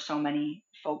mirror for so many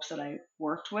folks that I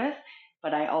worked with,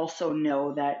 but I also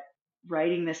know that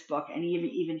writing this book, and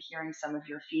even hearing some of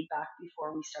your feedback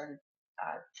before we started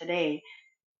today,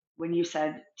 when you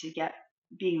said to get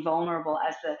being vulnerable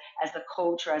as the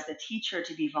coach or as the teacher,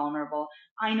 to be vulnerable,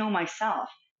 I know myself,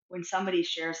 when somebody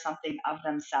shares something of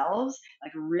themselves,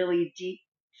 like really deep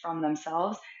from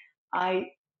themselves,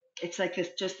 I it's like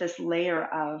this layer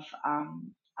of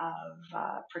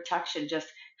protection just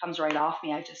comes right off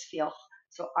me. I just feel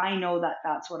so. I know that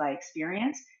that's what I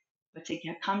experience, but to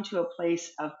come to a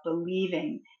place of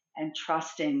believing and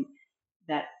trusting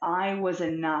that I was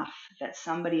enough, that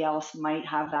somebody else might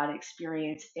have that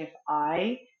experience if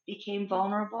I became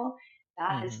vulnerable.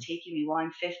 That has Mm-hmm. taken me. Well,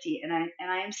 I'm 50, and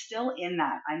I am still in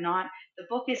that. I'm not. The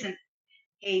book isn't,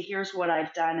 hey, here's what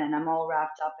I've done, and I'm all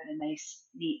wrapped up in a nice,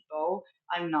 neat bow.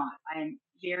 I'm not. I'm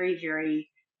very, very,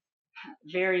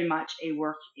 very much a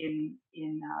work in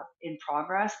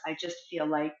progress. I just feel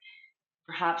like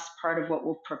perhaps part of what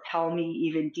will propel me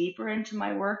even deeper into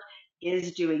my work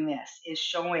is doing this, is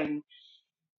showing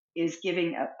is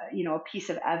giving a piece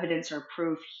of evidence or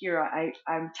proof here.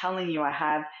 I'm telling you, I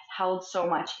have held so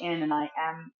much in, and I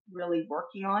am really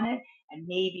working on it. And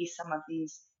maybe some of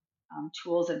these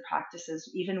tools and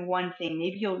practices, even one thing,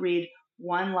 maybe you'll read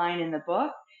one line in the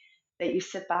book that you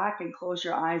sit back and close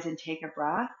your eyes and take a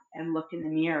breath and look in the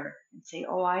mirror and say,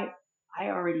 oh, I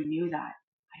already knew that.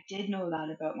 I did know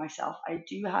that about myself. I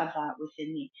do have that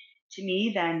within me. To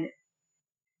me,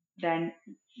 then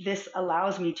this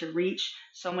allows me to reach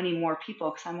so many more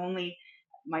people, because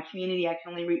my community, I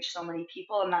can only reach so many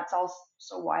people. And that's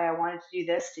also why I wanted to do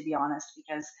this, to be honest,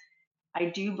 because I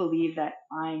do believe that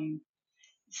I'm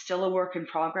still a work in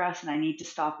progress, and I need to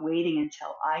stop waiting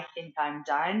until I think I'm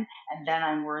done and then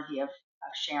I'm worthy of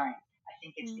sharing. I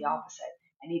think it's the Mm. opposite.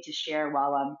 I need to share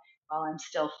while I'm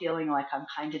still feeling like I'm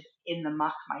kind of in the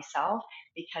muck myself,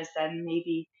 because then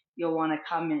maybe you'll want to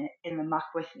come in the muck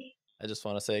with me. I just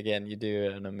want to say again, you do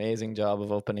an amazing job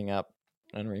of opening up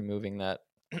and removing that.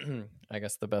 I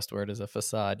guess the best word is a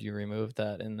facade. You remove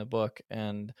that in the book.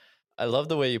 And I love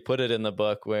the way you put it in the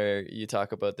book, where you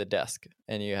talk about the desk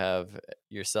and you have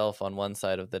yourself on one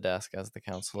side of the desk as the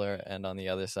counselor, and on the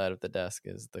other side of the desk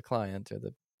is the client, or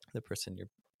the person you're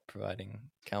providing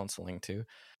counseling to.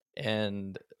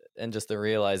 And just the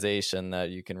realization that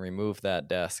you can remove that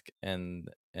desk, and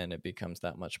it becomes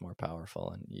that much more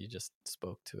powerful. And you just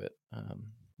spoke to it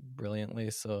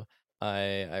brilliantly. So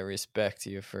I respect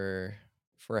you for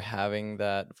having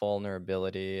that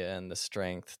vulnerability and the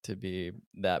strength to be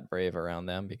that brave around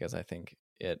them, because I think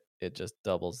it just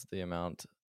doubles the amount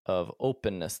of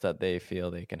openness that they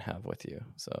feel they can have with you.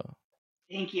 So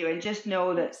Thank you. And just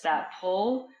know that that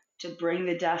pull to bring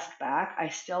the desk back, I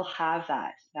still have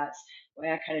that. That's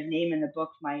why I kind of name in the book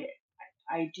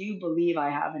I do believe I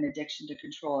have an addiction to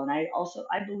control. And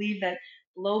I believe that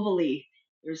globally,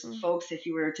 there's Mm. folks, if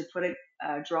you were to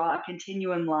draw a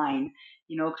continuum line,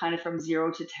 kind of from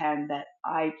 0 to 10, that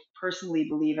I personally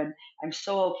believe. And I'm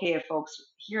so okay if folks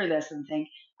hear this and think,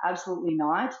 absolutely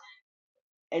not.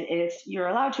 And you're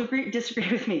allowed to disagree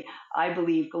with me. I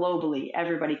believe globally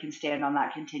everybody can stand on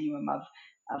that continuum of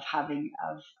having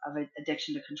of an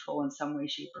addiction to control in some way,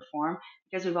 shape, or form,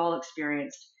 because we've all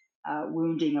experienced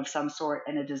wounding of some sort,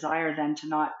 and a desire then to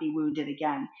not be wounded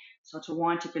again. So to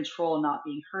want to control not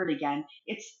being hurt again,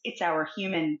 it's our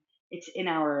human, it's in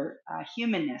our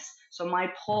humanness. So my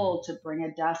pull to bring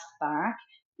a desk back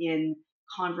in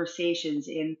conversations,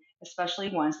 in especially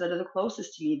ones that are the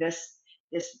closest to me, this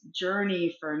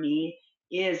journey for me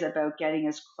is about getting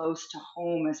as close to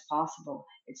home as possible.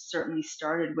 It certainly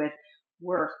started with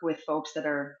work with folks that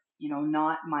are,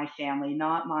 not my family,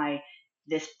 not my,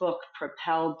 this book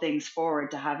propelled things forward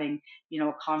to having,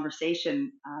 a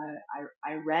conversation.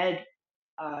 I read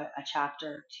a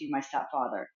chapter to my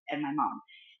stepfather and my mom,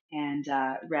 and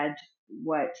read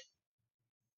what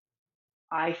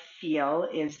I feel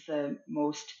is the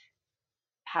most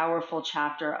powerful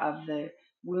chapter of the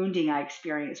wounding I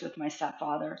experienced with my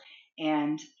stepfather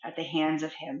and at the hands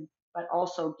of him, but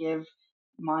also give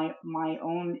my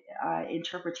own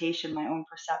interpretation, my own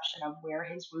perception of where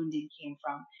his wounding came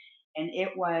from. And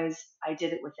I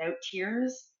did it without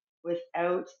tears,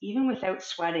 without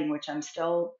sweating, which I'm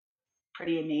still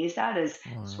pretty amazed at, as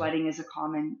wow. sweating is a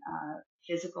common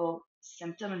physical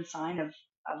symptom and sign of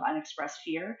unexpressed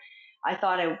fear. I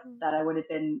thought that I would have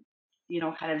been,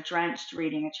 kind of drenched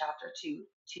reading a chapter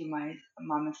to my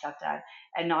mom and stepdad,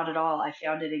 and not at all. I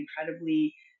found it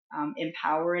incredibly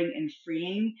empowering and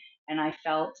freeing, and I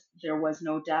felt there was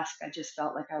no desk. I just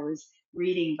felt like I was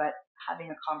reading, but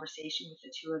having a conversation with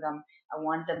the two of them. I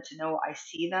wanted them to know I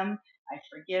see them, I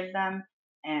forgive them,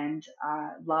 and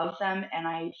love them, and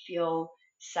I feel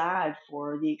sad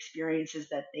for the experiences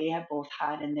that they have both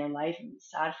had in their life, and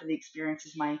sad for the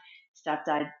experiences my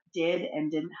stepdad did and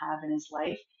didn't have in his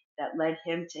life that led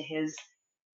him to his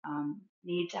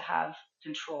need to have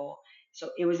control. So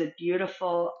it was a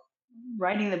beautiful,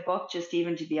 writing the book, just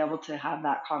even to be able to have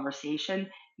that conversation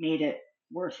made it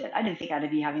worth it. I didn't think I'd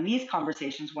be having these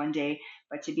conversations one day,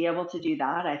 but to be able to do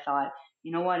that, I thought,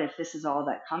 you know what, if this is all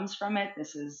that comes from it,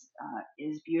 this is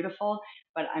beautiful.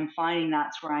 But I'm finding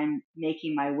that's where I'm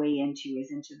making my way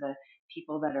into the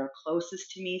people that are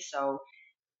closest to me. So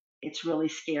it's really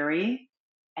scary,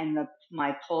 and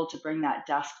my pull to bring that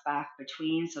desk back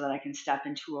between so that I can step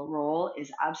into a role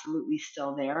is absolutely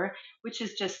still there, which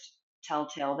is just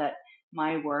telltale that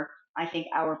my work, I think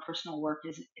our personal work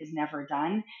is never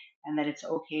done, and that it's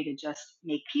okay to just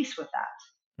make peace with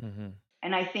that. Mm-hmm.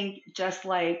 And I think, just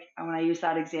like when I use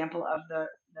that example of the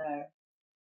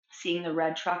seeing the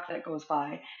red truck that goes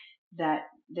by, that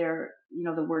there,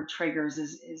 the word triggers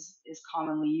is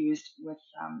commonly used with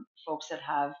folks that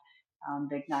have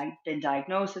been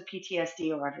diagnosed with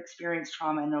PTSD or have experienced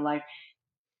trauma in their life.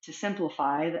 To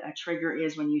simplify, a trigger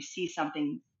is when you see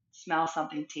something, smell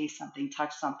something, taste something,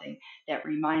 touch something that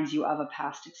reminds you of a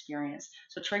past experience.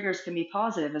 So triggers can be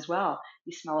positive as well.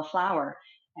 You smell a flower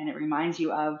and it reminds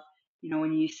you of,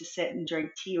 when you used to sit and drink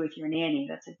tea with your nanny.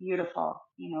 That's a beautiful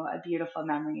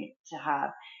memory to have.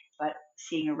 But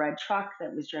seeing a red truck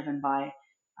that was driven by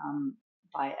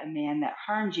a man that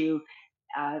harmed you,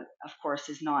 of course,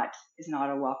 is not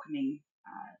a welcoming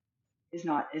is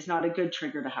not a good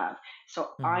trigger to have. So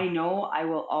I know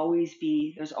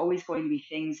there's always going to be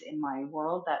things in my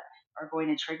world that are going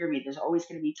to trigger me. There's always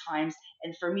going to be times.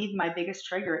 And for me, my biggest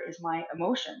trigger is my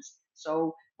emotions.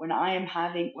 So when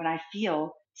I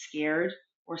feel scared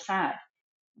or sad,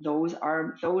 those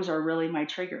are really my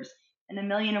triggers. And a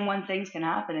million and one things can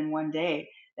happen in one day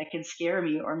that can scare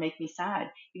me or make me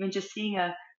sad. Even just seeing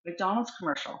a McDonald's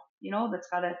commercial, that's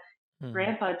got a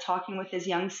grandpa talking with his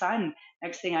young son.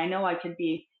 Next thing I know, I could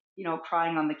be,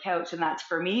 crying on the couch. And that's,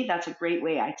 for me, that's a great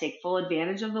way. I take full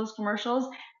advantage of those commercials.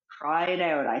 Cry it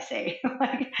out, I say,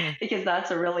 because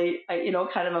that's a really,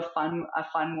 kind of a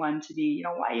fun one to be,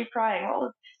 why are you crying?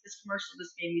 Well, this commercial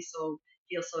just made me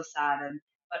feel so sad.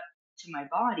 But to my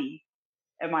body,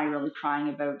 am I really crying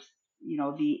about,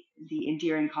 the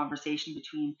endearing conversation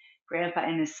between grandpa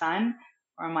and his son?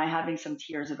 Or am I having some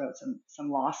tears about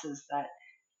some losses that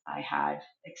I had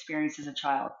experienced as a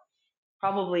child?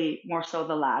 Probably more so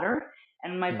the latter.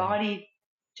 And my body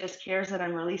just cares that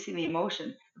I'm releasing the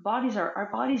emotion. Our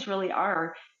bodies really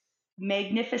are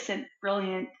magnificent,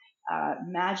 brilliant,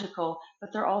 magical,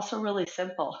 but they're also really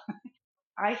simple.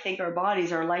 I think our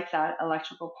bodies are like that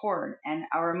electrical cord, and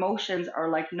our emotions are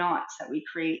like knots that we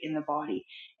create in the body.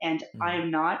 And I am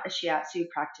not a shiatsu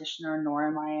practitioner, nor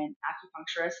am I an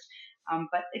acupuncturist,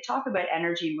 but they talk about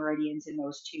energy meridians in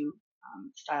those two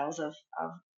styles of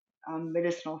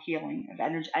medicinal healing, of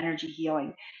energy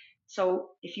healing. So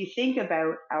if you think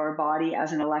about our body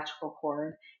as an electrical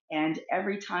cord, and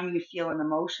every time you feel an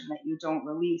emotion that you don't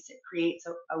release, it creates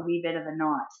a wee bit of a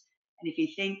knot. And if you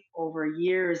think over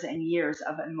years and years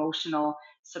of emotional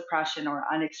suppression or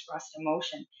unexpressed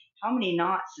emotion, how many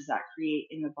knots does that create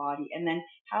in the body? And then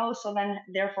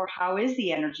therefore, how is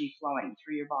the energy flowing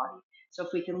through your body? So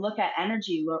if we can look at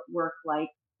energy work like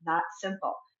that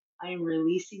simple, I am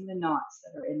releasing the knots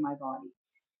that are in my body.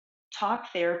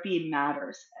 Talk therapy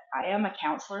matters. I am a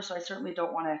counselor, so I certainly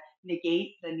don't want to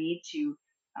negate the need to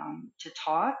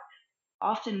talk.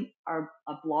 Often a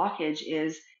blockage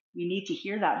is you need to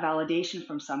hear that validation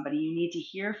from somebody. You need to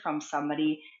hear from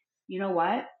somebody, you know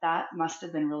what? That must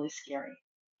have been really scary.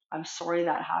 I'm sorry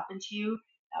that happened to you.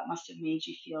 That must have made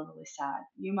you feel really sad.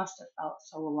 You must have felt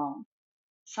so alone.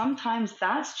 Sometimes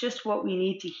that's just what we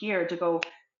need to hear to go,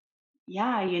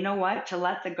 yeah, you know what? To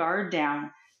let the guard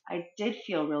down. I did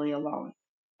feel really alone.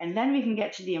 And then we can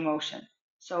get to the emotion.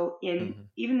 So even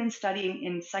in studying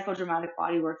in psychodramatic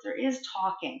bodywork, there is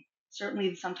talking.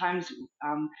 Certainly sometimes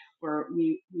where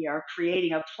we are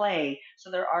creating a play,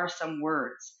 so there are some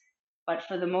words. But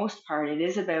for the most part, it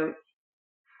is about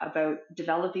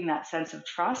developing that sense of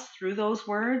trust through those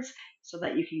words so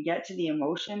that you can get to the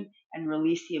emotion and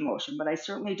release the emotion. But I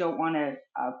certainly don't want to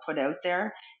put out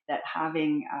there that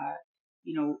having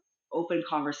open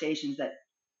conversations, that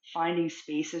finding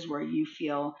spaces where you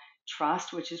feel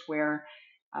trust, which is where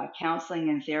counseling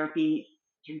and therapy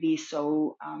can be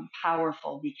so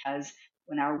powerful, because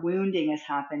when our wounding has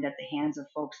happened at the hands of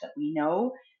folks that we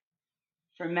know,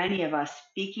 for many of us,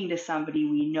 speaking to somebody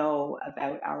we know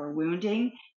about our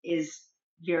wounding is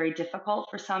very difficult,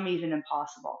 for some even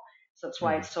impossible. So that's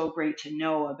why it's so great to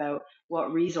know about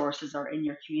what resources are in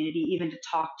your community, even to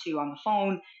talk to on the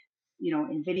phone,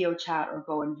 in video chat, or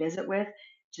go and visit with,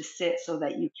 to sit so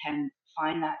that you can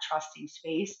find that trusting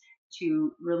space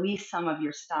to release some of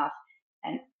your stuff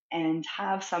and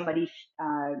have somebody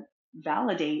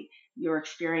validate your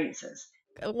experiences.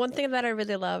 One thing that I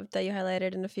really loved that you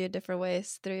highlighted in a few different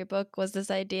ways through your book was this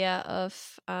idea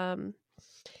of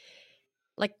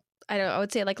I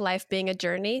would say like life being a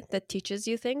journey that teaches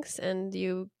you things, and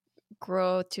you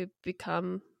grow to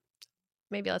become,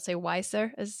 maybe let's say,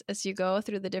 wiser as you go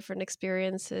through the different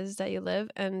experiences that you live.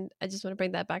 And I just want to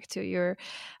bring that back to your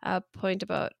point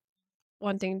about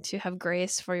wanting to have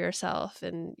grace for yourself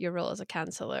in your role as a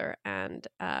counselor, and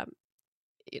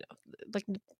like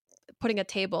putting a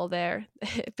table there,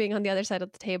 being on the other side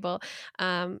of the table,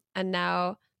 and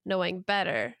now knowing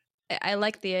better. I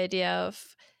like the idea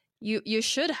of you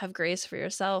should have grace for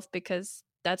yourself, because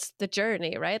that's the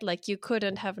journey, right? Like you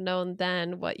couldn't have known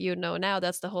then what you know now.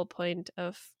 That's the whole point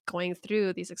of going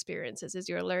through these experiences, is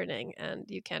you're learning, and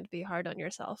you can't be hard on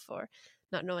yourself for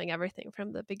not knowing everything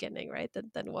from the beginning, right?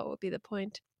 Then what would be the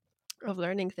point of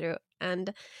learning through?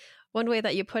 And one way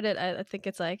that you put it, I think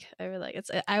it's like, I really like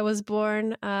it's I was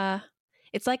born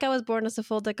it's like I was born as a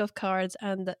full deck of cards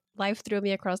and life threw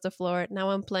me across the floor. Now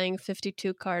I'm playing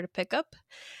 52 card pickup.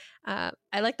 I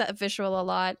like that visual a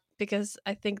lot, because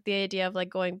I think the idea of like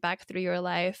going back through your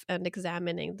life and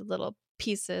examining the little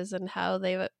pieces and how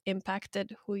they've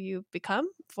impacted who you become,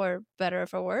 for better or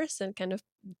for worse, and kind of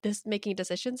this making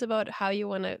decisions about how you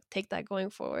want to take that going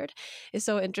forward is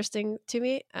so interesting to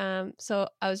me. So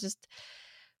I was just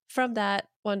from that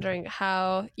wondering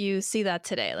how you see that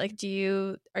today. Like,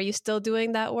 are you still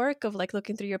doing that work of like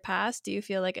looking through your past? Do you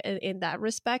feel like in that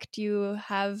respect you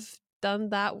have done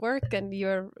that work and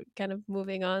you're kind of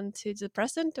moving on to the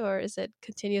present, or is it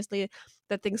continuously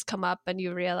that things come up and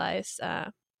you realize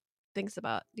things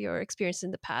about your experience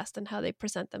in the past and how they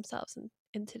present themselves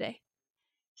in today?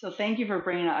 So thank you for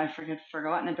bringing it. I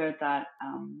forgotten about that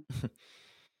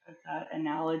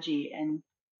analogy. And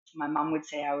my mom would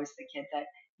say I was the kid that,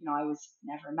 I was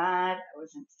never mad, I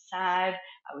wasn't sad,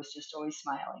 I was just always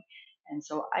smiling. And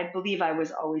so I believe I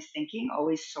was always thinking,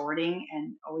 always sorting,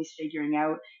 and always figuring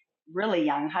out really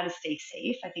young how to stay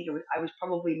safe. I think I was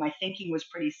probably, my thinking was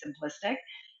pretty simplistic.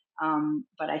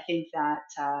 But I think that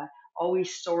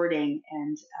always sorting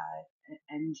and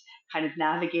kind of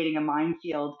navigating a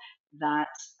minefield, that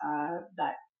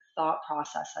thought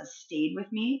process has stayed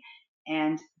with me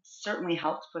and certainly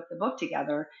helped put the book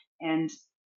together. And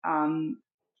um,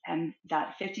 and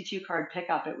that 52 card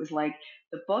pickup, it was like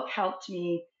the book helped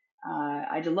me. I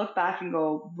had to look back and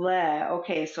go, bleh,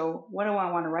 okay, so what do I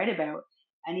want to write about?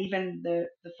 And even the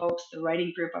folks, the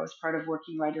writing group I was part of,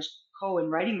 Working Writers Co.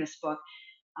 in writing this book,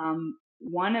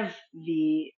 one of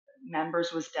the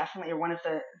members was definitely, or one of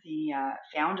the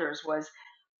founders was,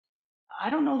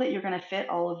 I don't know that you're going to fit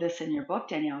all of this in your book,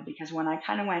 Danielle, because when I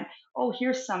kind of went, oh,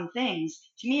 here's some things,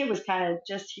 to me, it was kind of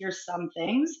just, here's some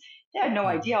things. They had no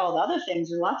idea all the other things.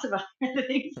 There's lots of other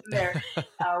things in there.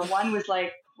 One was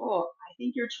like, oh, I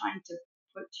think you're trying to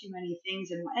put too many things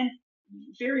in, and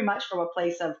very much from a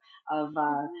place of, of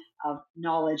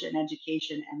knowledge and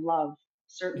education and love,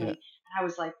 certainly. Yeah. And I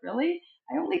was like, really?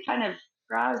 I only kind of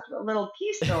grabbed a little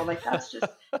piece though. Like that's just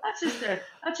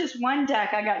one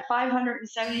deck. I got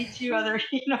 572 other,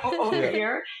 over Yeah.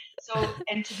 here. So,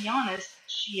 and to be honest,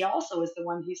 she also is the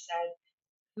one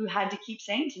who had to keep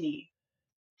saying to me,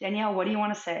 Danielle, what do you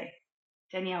want to say?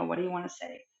 Danielle, what do you want to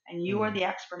say? And you are Mm. the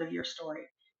expert of your story.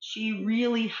 She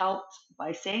really helped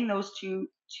by saying those two.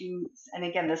 And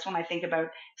again, this one I think about,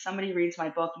 somebody reads my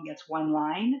book and gets one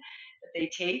line that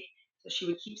they take. So she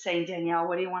would keep saying, Danielle,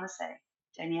 what do you want to say?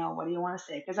 Danielle, what do you want to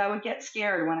say? Because I would get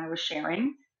scared when I was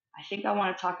sharing. I think I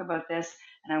want to talk about this.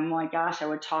 And I'm like, gosh, I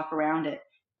would talk around it.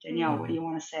 Danielle, what do Mm-hmm. you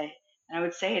want to say? And I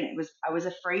would say it. I was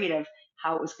afraid of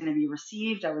how it was going to be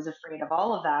received. I was afraid of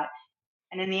all of that.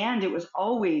 And in the end, it was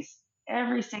always,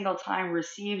 every single time,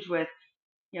 received with,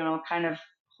 kind of,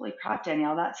 holy crap,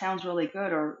 Danielle, that sounds really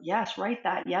good. Or, yes, write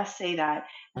that. Yes, say that.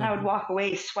 And I would Mm-hmm. walk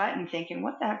away sweating, thinking,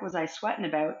 what the heck was I sweating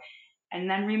about? And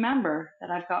then remember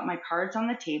that I've got my cards on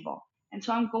the table. And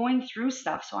so I'm going through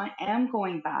stuff. So I am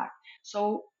going back.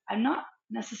 So I'm not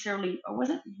necessarily, I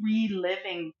wasn't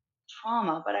reliving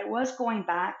trauma, but I was going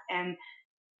back and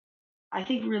I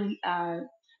think really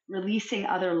releasing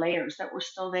other layers that were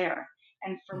still there.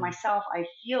 And for Mm. myself, I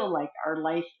feel like our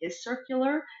life is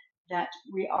circular, that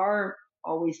we are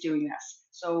always doing this.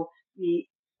 So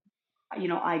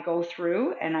I go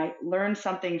through and I learn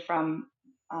something from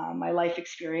my life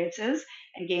experiences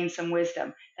and gain some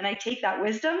wisdom. And I take that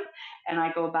wisdom and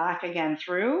I go back again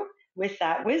through with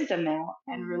that wisdom now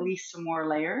and Mm-hmm. release some more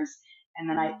layers. And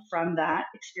then Mm-hmm. from that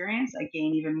experience, I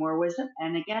gain even more wisdom.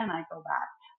 And again, I go back.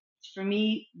 For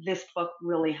me, this book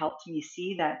really helped me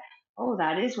see that, oh,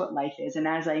 that is what life is. And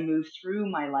as I move through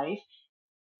my life,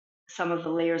 some of the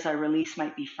layers I release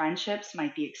might be friendships,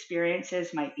 might be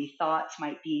experiences, might be thoughts,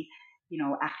 might be,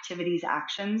 activities,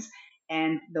 actions.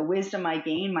 And the wisdom I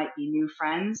gain might be new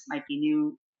friends, might be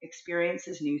new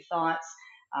experiences, new thoughts,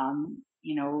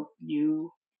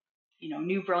 new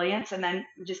brilliance. And then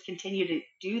just continue to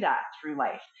do that through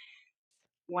life.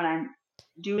 What I'm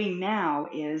doing now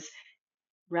is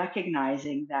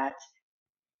recognizing that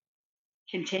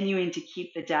continuing to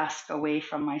keep the desk away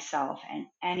from myself and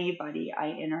anybody I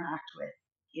interact with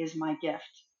is my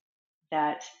gift.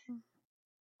 That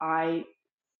I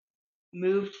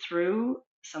moved through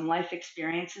some life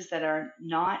experiences that are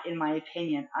not, in my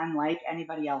opinion, unlike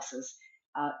anybody else's.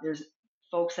 There's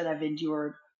folks that have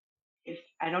endured if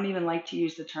I don't even like to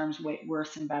use the terms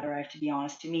worse and better, I have to be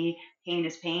honest. To me, pain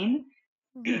is pain.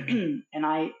 And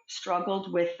I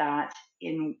struggled with that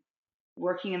in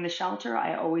working in the shelter.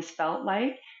 I always felt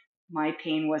like my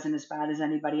pain wasn't as bad as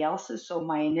anybody else's. So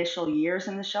my initial years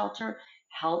in the shelter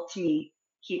helped me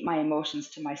keep my emotions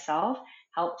to myself,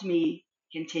 helped me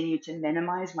continue to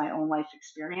minimize my own life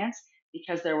experience,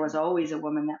 because there was always a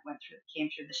woman that came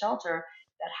through the shelter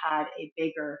that had a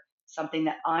bigger, something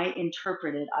that I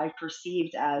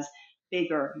perceived as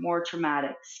bigger, more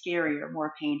traumatic, scarier,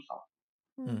 more painful.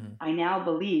 I now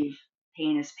believe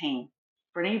pain is pain.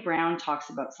 Brene Brown talks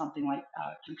about something like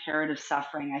comparative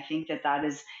suffering. I think that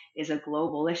is a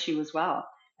global issue as well.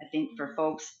 I think for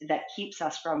folks that keeps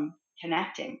us from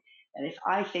connecting. That if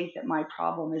I think that my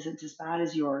problem isn't as bad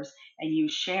as yours, and you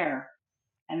share,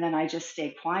 and then I just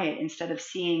stay quiet instead of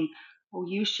seeing, oh,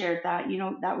 you shared that,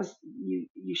 that was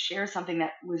you shared something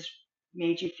that was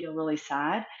made you feel really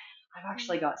sad. I've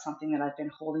actually got something that I've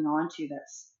been holding on to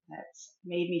that's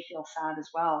made me feel sad as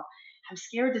well. I'm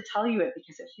scared to tell you it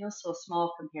because it feels so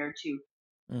small compared to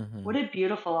what a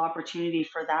beautiful opportunity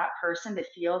for that person to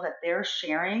feel that their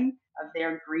sharing of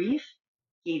their grief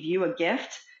gave you a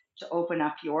gift to open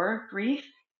up your grief.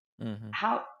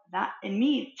 How that, and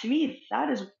me, to me,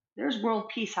 there's world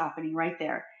peace happening right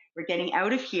there. We're getting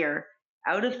out of here,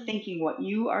 out of thinking what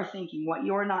you are thinking, what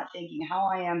you're not thinking, how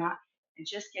I am, and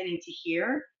just getting to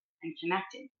hear and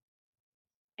connecting.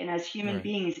 And as human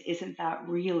beings, isn't that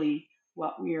really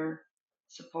what we're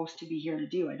supposed to be here to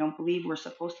do? I don't believe we're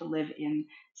supposed to live in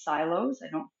silos.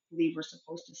 I don't believe we're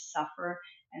supposed to suffer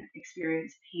and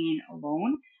experience pain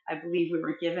alone. I believe we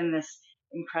were given this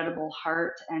incredible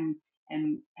heart and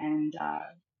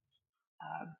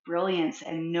brilliance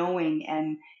and knowing,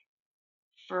 and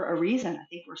for a reason. I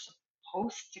think we're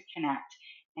supposed to connect.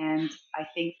 And I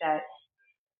think that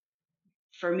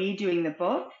for me, doing the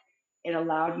book, it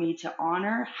allowed me to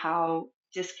honor how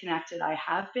disconnected I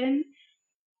have been,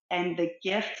 and the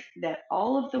gift that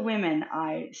all of the women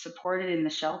I supported in the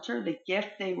shelter, the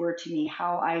gift they were to me,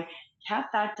 how I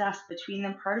kept that desk between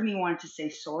them. Part of me wanted to say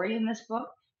sorry in this book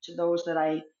to those that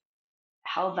I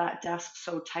held that desk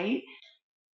so tight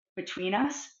between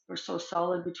us, or so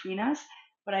solid between us.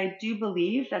 But I do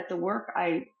believe that the work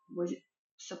I was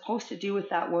supposed to do with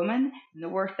that woman, and the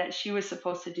work that she was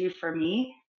supposed to do for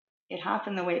me, it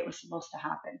happened the way it was supposed to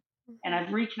happen. And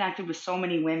I've reconnected with so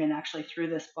many women actually through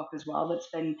this book as well.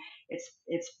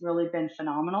 It's really been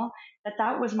phenomenal.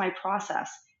 That was my process.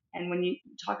 And when you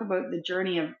talk about the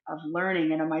journey of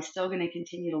learning, and am I still going to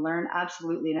continue to learn?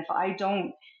 Absolutely. And if I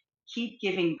don't keep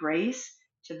giving grace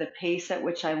to the pace at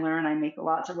which I learn, I make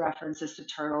lots of references to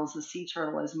turtles. The sea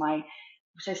turtle is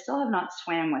which I still have not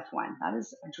swam with one. That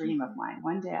is a dream of mine.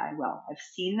 One day I will. I've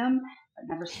seen them, but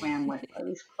never swam with, at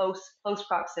least close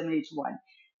proximity to one.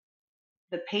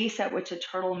 The pace at which a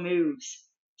turtle moves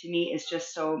to me is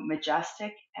just so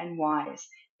majestic and wise.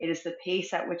 It is the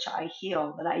pace at which I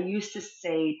heal. That I used to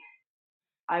say,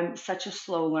 I'm such a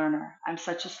slow learner. And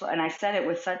I said it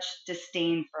with such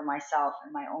disdain for myself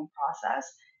and my own process.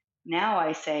 Now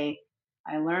I say,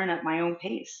 I learn at my own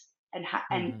pace. And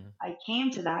I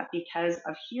came to that because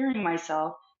of hearing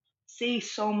myself say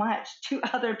so much to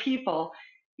other people.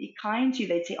 Be kind to you.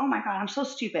 They'd say, oh my God, I'm so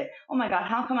stupid. Oh my God,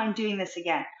 how come I'm doing this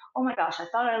again? Oh my gosh, I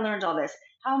thought I learned all this.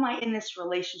 How am I in this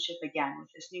relationship again with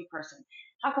this new person?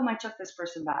 How come I took this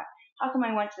person back? How come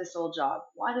I went to this old job?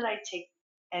 Why did I take,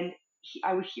 and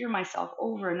I would hear myself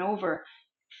over and over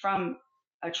from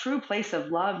a true place of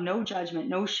love, no judgment,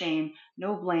 no shame,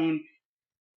 no blame,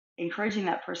 encouraging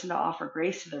that person to offer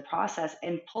grace to their process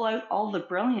and pull out all the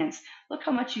brilliance. Look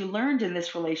how much you learned in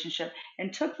this relationship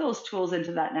and took those tools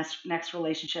into that next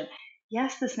relationship.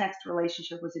 Yes, this next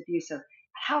relationship was abusive.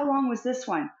 How long was this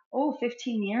one? Oh,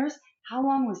 15 years? How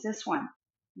long was this one?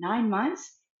 9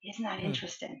 months? Isn't that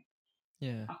interesting?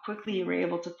 Yeah. How quickly you were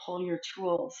able to pull your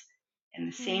tools, and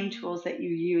the same tools that you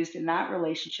used in that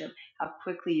relationship, how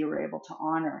quickly you were able to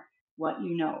honor what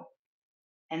you know.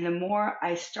 And the more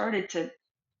I started to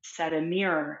set a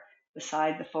mirror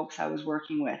beside the folks I was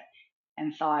working with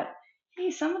and thought,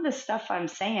 hey, some of the stuff I'm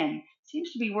saying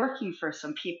seems to be working for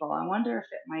some people. I wonder if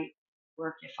it might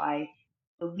work if I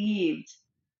believed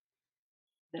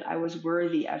that I was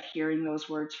worthy of hearing those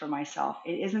words for myself.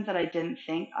 It isn't that I didn't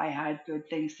think I had good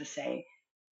things to say.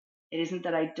 It isn't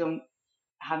that I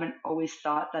haven't always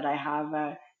thought that I have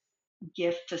a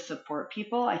gift to support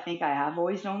people. I think I have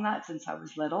always known that since I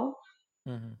was little.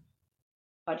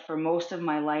 But for most of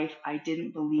my life, I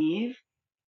didn't believe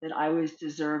that I was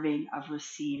deserving of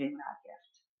receiving that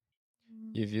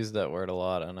gift. You've used that word a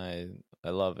lot, and I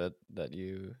love it that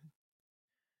you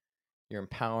you're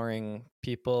empowering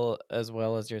people as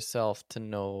well as yourself to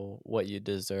know what you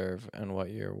deserve and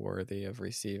what you're worthy of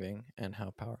receiving, and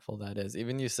how powerful that is.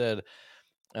 Even you said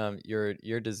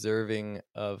you're deserving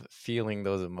of feeling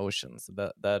those emotions.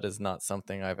 That is not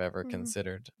something I've ever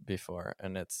considered before,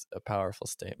 and it's a powerful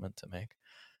statement to make.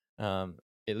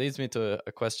 It leads me to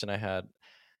a question I had.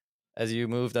 As you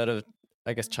moved out of,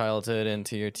 I guess, childhood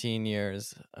into your teen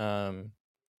years,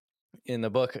 in the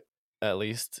book, at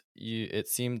least, it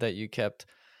seemed that you kept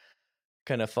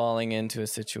kind of falling into a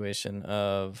situation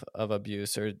of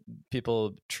abuse, or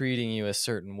people treating you a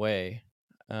certain way.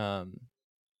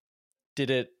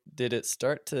 Did it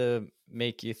start to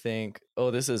make you think,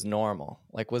 oh, this is normal?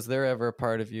 Like, was there ever a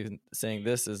part of you saying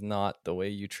this is not the way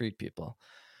you treat people?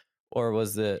 Or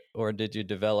did you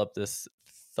develop this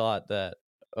thought that,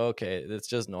 okay, it's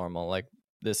just normal, like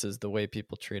this is the way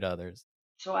people treat others?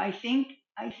 So I think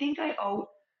I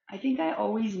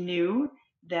always knew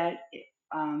that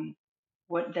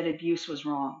that abuse was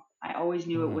wrong. I always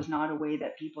knew it was not a way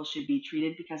that people should be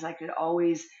treated, because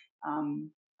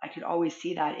um, I could always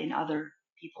see that in other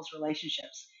people's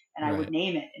relationships, and I would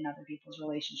name it in other people's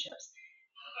relationships.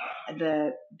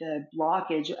 The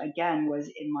blockage again was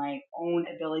in my own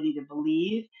ability to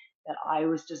believe that I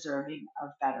was deserving of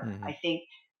better. I think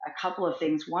a couple of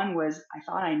things. One was I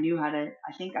thought I knew how to.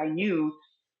 I think I knew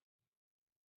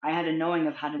I had a knowing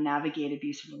of how to navigate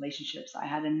abusive relationships. I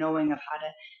had a knowing of how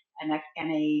to,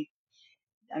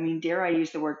 I mean, dare I use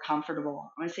the word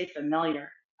comfortable? I want to say familiar.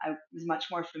 I was much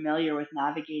more familiar with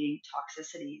navigating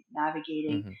toxicity,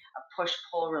 navigating a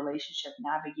push-pull relationship,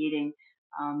 navigating,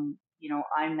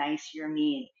 I'm nice, you're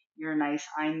mean, you're nice,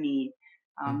 I'm mean.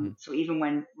 So even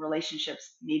when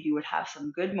relationships maybe would have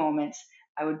some good moments,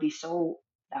 I would be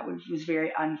was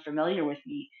very unfamiliar with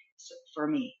me, for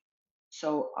me.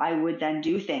 So I would then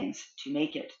do things to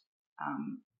make it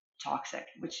toxic,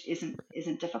 which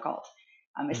isn't difficult,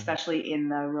 especially in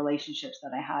the relationships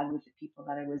that I had with the people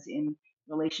that I was in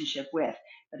relationship with.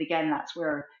 But again, that's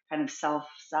where kind of self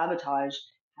sabotage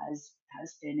has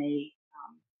been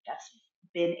that's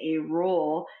been a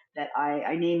role that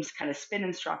I named kind of spin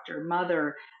instructor,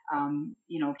 mother,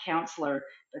 counselor,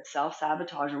 but self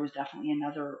sabotager was definitely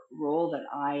another role that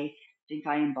I think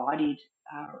I embodied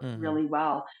really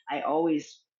well. I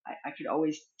could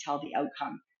always tell the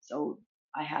outcome. So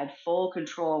I had full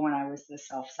control when I was the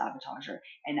self sabotager.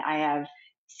 And I have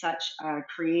such a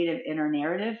creative inner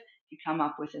narrative to come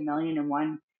up with a million and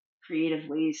one creative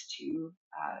ways to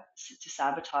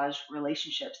sabotage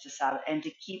relationships, and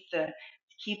to keep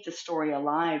the story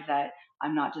alive that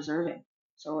I'm not deserving.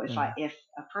 So if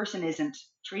a person isn't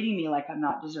treating me like I'm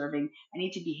not deserving, I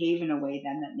need to behave in a way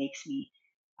then that makes me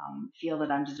feel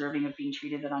that I'm deserving of being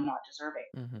treated that I'm not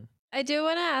deserving. I do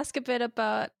want to ask a bit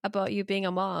about you being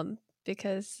a mom,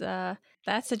 because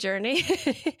that's a journey.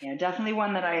 Yeah, definitely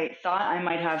one that I thought I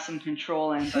might have some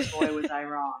control in, but boy, was I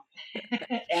wrong.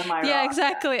 Am I wrong? Yeah,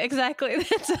 exactly.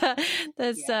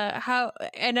 That's how,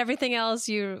 and everything else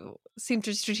you seem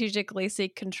to strategically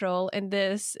seek control. In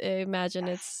this, imagine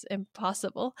it's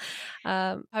impossible.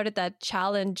 How did that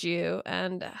challenge you,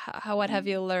 and what have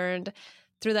you learned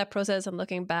through that process and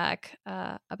looking back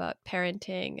about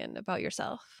parenting and about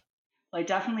yourself? I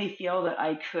definitely feel that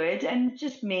I could, and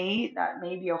that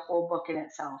may be a whole book in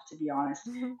itself, to be honest.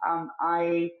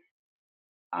 I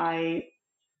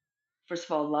first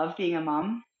of all loved being a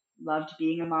mom, loved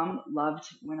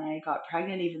when I got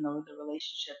pregnant, even though the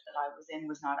relationship that I was in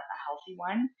was not a healthy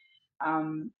one.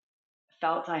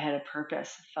 Felt I had a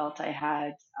purpose, felt I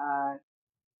had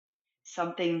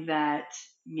something that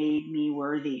made me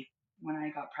worthy when I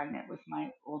got pregnant with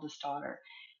my oldest daughter.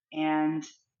 And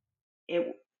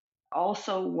it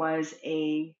also was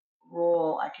a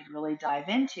role I could really dive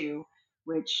into,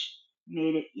 which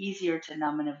made it easier to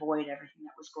numb and avoid everything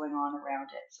that was going on around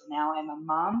it. So now I'm a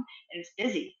mom and it's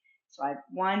busy. So I had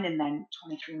one, and then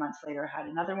 23 months later, I had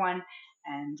another one,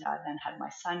 and then had my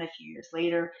son a few years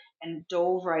later, and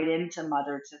dove right into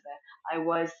I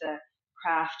was the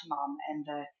craft mom, and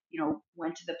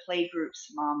went to the play groups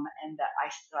mom, and I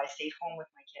stayed home with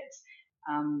my kids.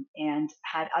 And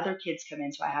had other kids come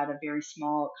in. So I had a very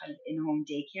small kind of in-home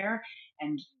daycare,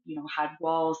 and had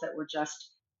walls that were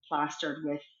just plastered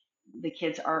with the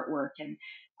kids' artwork, and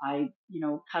I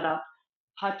cut up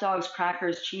hot dogs,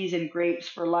 crackers, cheese, and grapes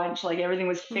for lunch. Like everything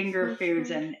was finger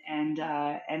foods, and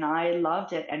I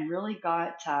loved it, and really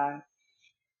got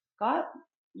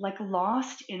like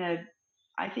lost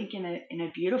I think in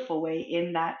a beautiful way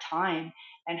in that time,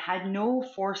 and had no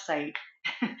foresight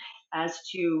as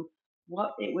to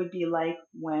what it would be like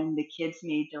when the kids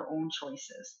made their own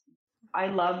choices. I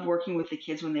loved working with the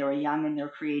kids when they were young and their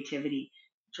creativity.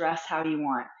 Dress how you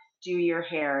want, do your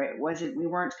hair. It wasn't, we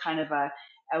weren't kind of a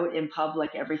out in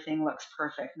public, everything looks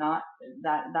perfect. Not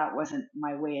that wasn't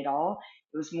my way at all.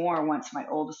 It was more once my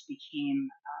oldest became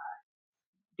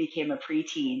a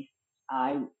preteen,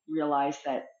 I realized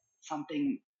that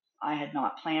something I had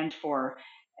not planned for,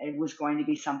 it was going to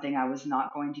be something I was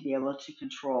not going to be able to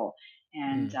control.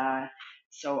 And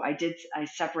so I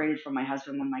separated from my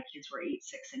husband when my kids were 8,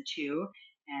 6, and 2.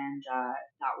 And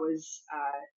that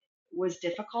was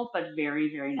difficult, but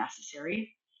very, very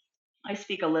necessary. I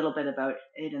speak a little bit about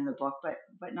it in the book,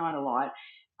 but not a lot.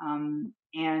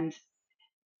 And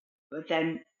but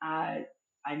then I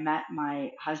met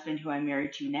my husband, who I'm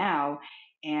married to now,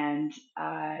 and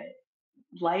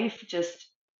life just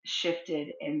shifted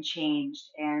and changed.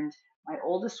 And my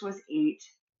oldest was 8,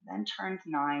 then turned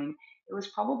 9. It was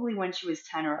probably when she was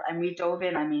 10, and we dove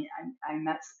in. I mean, I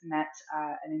met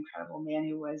an incredible man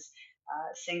who was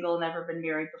single, never been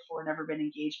married before, never been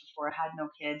engaged before, had no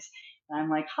kids. And I'm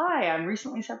like, hi, I'm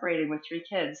recently separated with 3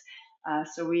 kids.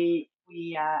 So we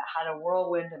had a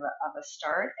whirlwind of a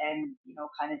start, and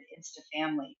kind of insta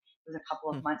family. It was a couple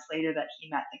of months later that he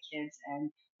met the kids,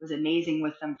 and was amazing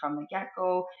with them from the get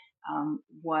go.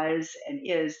 Was and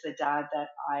is the dad that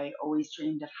I always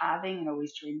dreamed of having, and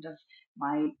always dreamed of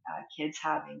my kids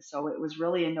having. So it was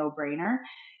really a no brainer.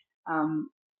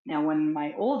 Now, when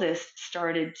my oldest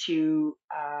started to,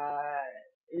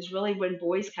 it was really when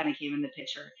boys kind of came in the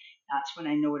picture. That's when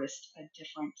I noticed a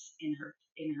difference in her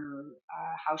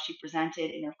how she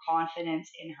presented, in her confidence,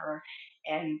 in her,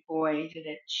 and boy, did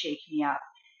it shake me up.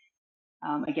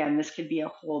 Again, this could be a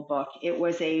whole book. It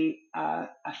was a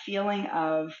feeling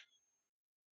of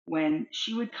when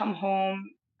she would come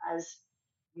home, as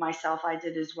myself, I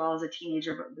did as well as a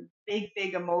teenager, but the big,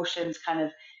 big emotions kind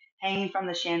of hanging from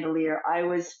the chandelier. I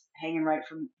was hanging right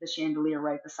from the chandelier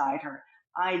right beside her.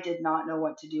 I did not know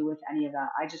what to do with any of that.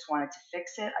 I just wanted to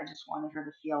fix it. I just wanted her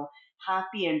to feel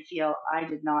happy and feel I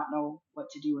did not know what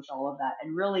to do with all of that.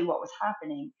 And really, what was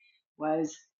happening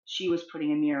was she was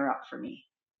putting a mirror up for me.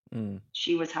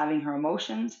 She was having her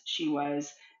emotions. She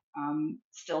was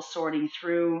still sorting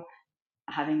through,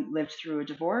 having lived through a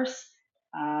divorce,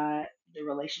 the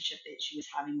relationship that she was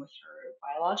having with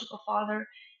her biological father.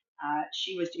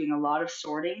 She was doing a lot of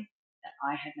sorting that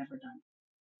I had never done.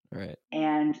 Right.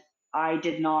 And I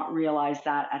did not realize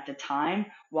that at the time,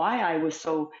 why I was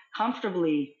so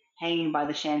comfortably hanging by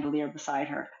the chandelier beside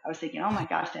her. I was thinking, oh my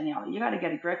gosh, Danielle, you got to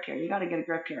get a grip here. You got to get a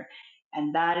grip here.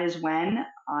 And that is when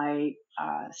I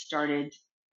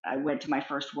I went to my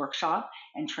first workshop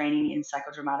and training in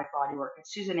psychodramatic body work.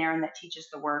 It's Susan Aaron that teaches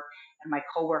the work, and my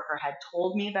coworker had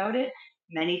told me about it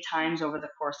many times over the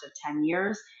course of 10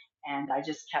 years. And I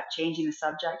just kept changing the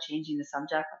subject.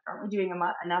 Like, aren't we doing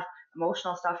enough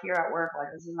emotional stuff here at work? Like,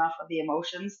 this is enough of the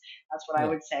emotions. That's what I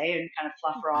would say, and kind of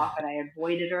fluff her off. And I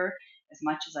avoided her as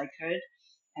much as I could.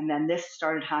 And then this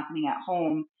started happening at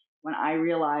home when I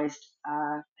realized,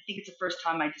 I think it's the first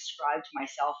time I described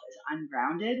myself as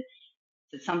ungrounded,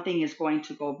 that something is going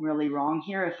to go really wrong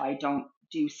here if I don't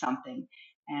do something.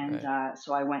 And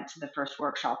so I went to the first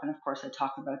workshop, and of course I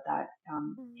talk about that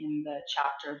in the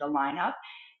chapter, the lineup.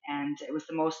 And it was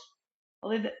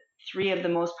probably the 3 of the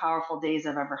most powerful days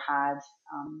I've ever had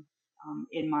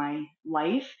in my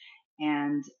life.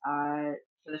 And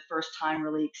for the first time,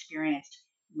 really experienced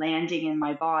landing in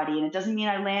my body. And it doesn't mean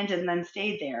I landed and then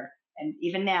stayed there. And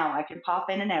even now, I can pop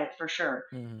in and out for sure.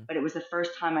 But it was the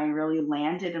first time I really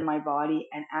landed in my body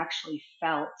and actually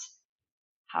felt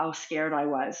how scared I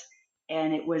was.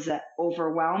 And it was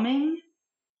overwhelming,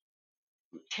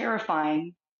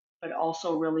 terrifying, but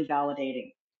also really validating.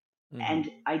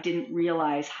 And I didn't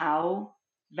realize how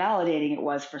validating it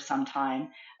was for some time.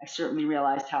 I certainly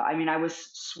realized how, I mean, I was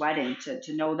sweating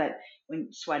to know that when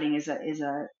sweating is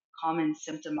a common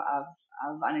symptom of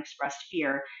unexpressed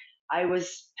fear. I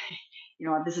was,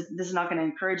 this is not going to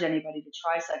encourage anybody to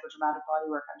try psychodramatic body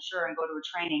work, I'm sure, and go to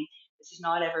a training. This is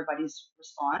not everybody's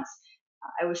response.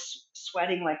 I was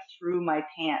sweating like through my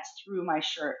pants, through my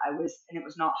shirt. And it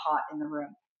was not hot in the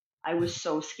room. I was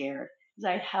so scared because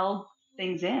I held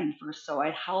things in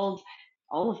I'd held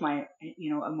all of my,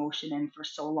 emotion in for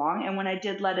so long. And when I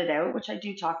did let it out, which I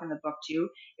do talk in the book too,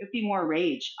 it would be more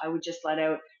rage. I would just let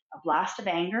out a blast of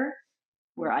anger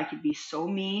where I could be so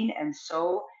mean and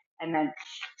then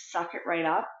suck it right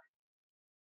up,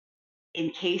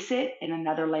 encase it in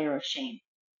another layer of shame.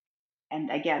 And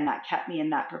again, that kept me in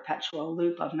that perpetual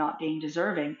loop of not being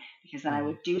deserving, because then I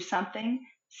would do something,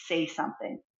 say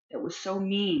something that was so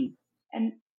mean,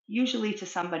 and usually to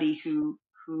somebody who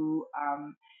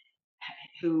I'm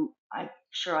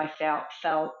sure I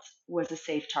felt was a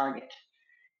safe target.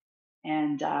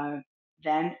 And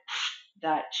then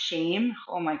that shame,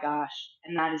 oh my gosh.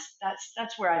 And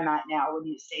that's where I'm at now. When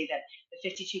you say that the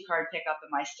 52 card pickup,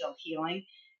 am I still healing?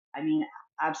 I mean,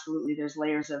 absolutely. There's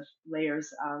layers of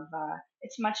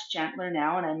it's much gentler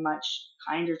now, and I'm much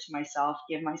kinder to myself,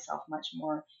 give myself much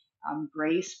more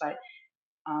grace. But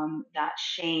that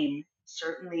shame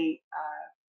certainly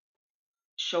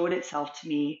showed itself to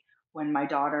me when my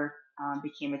daughter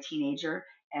became a teenager.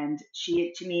 And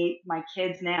she, to me, my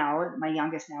kids now, my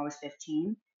youngest now is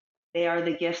 15. They are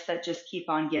the gifts that just keep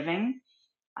on giving.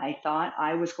 I thought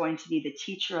I was going to be the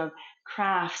teacher of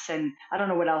crafts, and I don't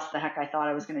know what else the heck I thought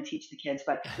I was going to teach the kids,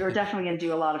 but we were definitely going to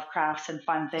do a lot of crafts and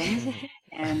fun things.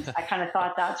 And I kind of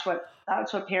thought that's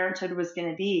what parenthood was going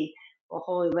to be. Well,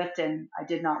 Holy Lipton, I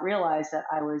did not realize that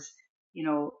I was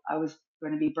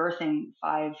going to be birthing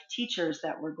 5 teachers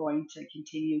that were going to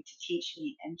continue to teach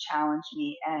me and challenge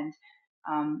me, and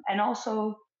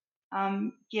also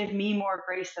give me more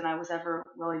grace than I was ever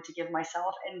willing to give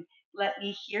myself, and let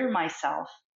me hear myself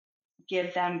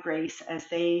give them grace as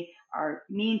they are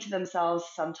mean to themselves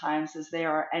sometimes, as they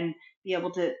are, and be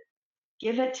able to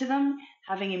give it to them,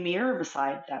 having a mirror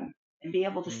beside them, and be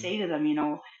able to say to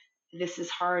them, this is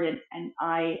hard,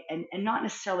 and not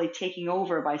necessarily taking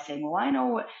over by saying, well, I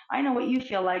know what you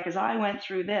feel like because I went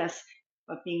through this,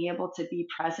 but being able to be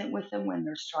present with them when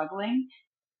they're struggling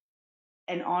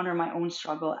and honor my own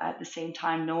struggle at the same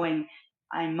time, knowing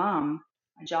I'm mom.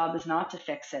 My job is not to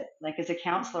fix it. Like as a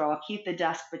counselor, I'll keep the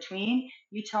desk between.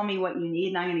 You tell me what you need,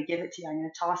 and I'm going to give it to you. I'm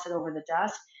going to toss it over the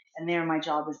desk, and there, my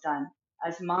job is done.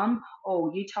 As mom,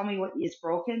 oh, you tell me what is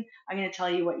broken. I'm going to tell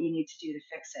you what you need to do to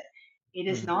fix it. It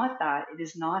is not that. It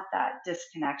is not that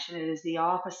disconnection. It is the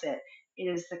opposite. It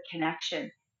is the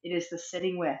connection. It is the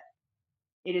sitting with.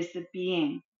 It is the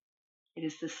being. It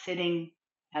is the sitting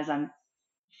as I'm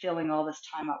filling all this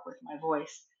time up with my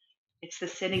voice. It's the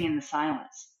sitting in the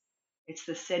silence. It's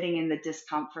the sitting in the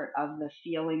discomfort of the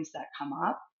feelings that come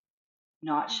up,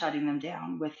 not shutting them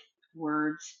down with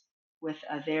words, with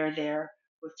a there,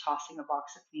 with tossing a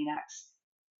box of Kleenex,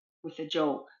 with a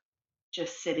joke,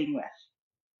 just sitting with.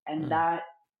 And that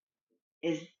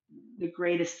is the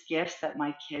greatest gifts that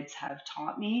my kids have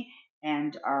taught me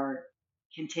and are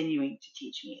continuing to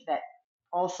teach me. That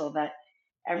also that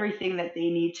everything that they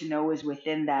need to know is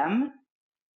within them.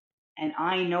 And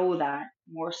I know that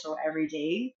more so every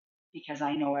day because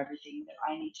I know everything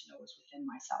that I need to know is within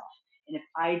myself. And if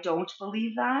I don't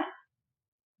believe that,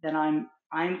 then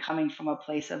I'm coming from a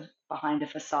place of behind a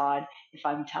facade if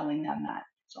I'm telling them that.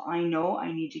 So I know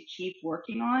I need to keep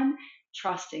working on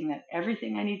trusting that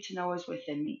everything I need to know is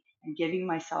within me and giving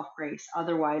myself grace.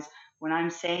 Otherwise, when I'm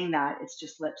saying that, it's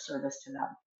just lip service to them.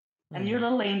 And your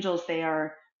little angels, they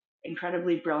are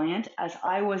incredibly brilliant, as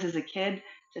I was as a kid,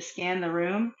 to scan the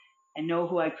room and know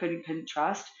who I could and couldn't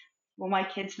trust. Well, my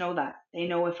kids know that. They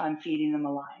know if I'm feeding them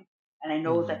a lie, and I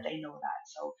know that they know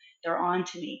that. So they're on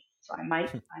to me. So I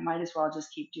might as well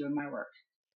just keep doing my work.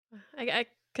 I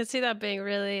could see that being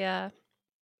really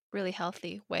really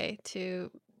healthy way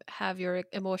to have your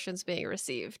emotions being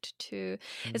received. To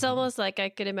It's almost like, I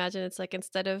could imagine it's like,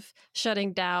 instead of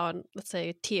shutting down, let's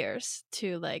say, tears,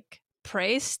 to like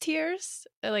praise tears,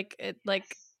 like it,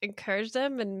 like encourage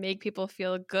them and make people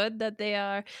feel good that they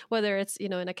are, whether it's,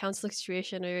 in a counseling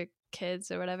situation or your kids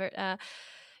or whatever.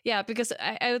 Yeah, because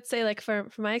I would say, like, from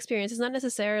my experience, it's not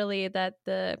necessarily that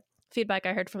the feedback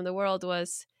I heard from the world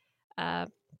was uh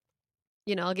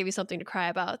I'll give you something to cry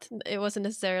about. It wasn't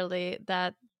necessarily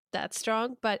that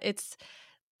strong, but it's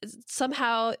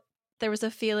somehow there was a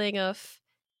feeling of,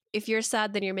 if you're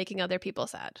sad, then you're making other people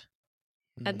sad,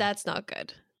 and that's not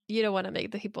good. You don't want to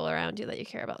make the people around you that you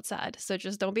care about sad, so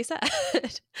just don't be sad.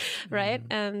 Right?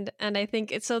 And I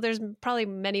think it's, so there's probably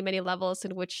many levels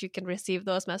in which you can receive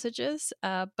those messages,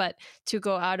 but to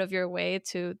go out of your way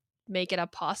to make it a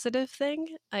positive thing,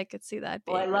 I could see that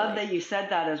being Well, I love really... that you said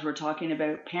that as we're talking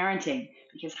about parenting,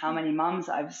 because how many moms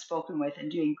I've spoken with and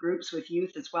doing groups with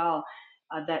youth as well,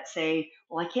 that say,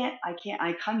 "Well,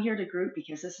 I come here to group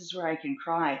because this is where I can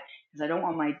cry because I don't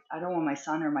want my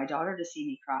son or my daughter to see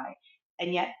me cry."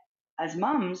 And yet, as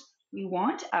moms, we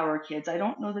want our kids. I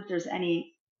don't know that there's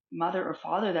any mother or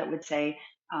father that would say,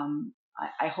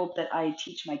 I hope that I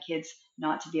teach my kids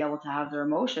not to be able to have their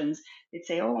emotions. They'd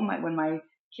say, "Oh, when my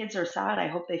kids are sad, I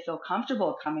hope they feel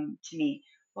comfortable coming to me."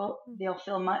 Well, they'll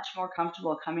feel much more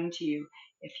comfortable coming to you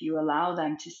if you allow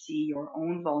them to see your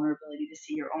own vulnerability, to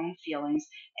see your own feelings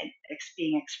and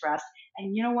being expressed.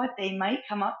 And you know what? They might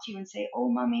come up to you and say, "Oh,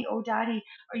 mommy, oh, daddy,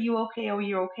 are you okay? Oh,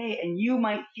 you're okay." And you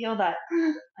might feel that,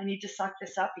 I need to suck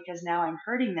this up because now I'm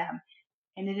hurting them.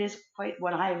 And it is quite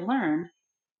what I've learned.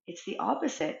 It's the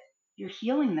opposite. You're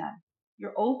healing them.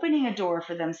 you're opening a door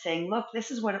for them, saying, look, this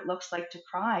is what it looks like to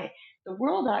cry. The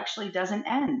world actually doesn't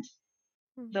end.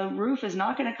 The roof is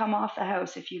not going to come off the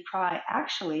house if you cry.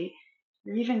 Actually,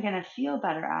 you're even going to feel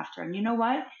better after. And you know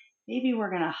what? Maybe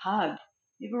we're going to hug.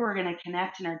 Maybe we're going to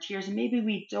connect in our tears. And maybe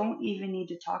we don't even need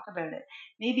to talk about it.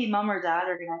 Maybe mom or dad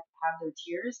are going to have their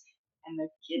tears, and the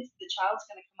child's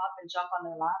going to come up and jump on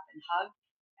their lap and hug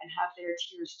and have their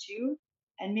tears too.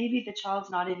 And maybe the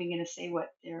child's not even going to say what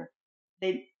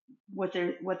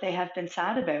they have been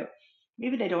sad about.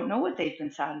 Maybe they don't know what they've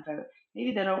been sad about.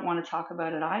 Maybe they don't want to talk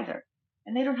about it either,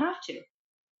 and they don't have to.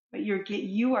 But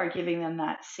you are giving them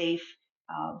that safe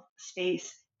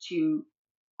space to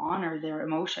honor their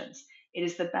emotions. It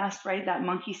is the best, right? That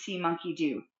monkey see, monkey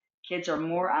do. Kids are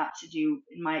more apt to do,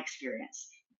 in my experience,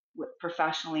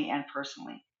 professionally and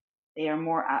personally. They are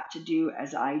more apt to do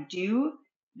as I do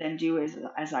than do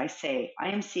as I say. I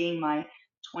am seeing my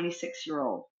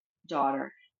 26-year-old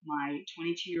daughter, my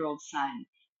 22-year-old son,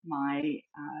 my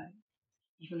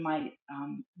even my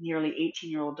nearly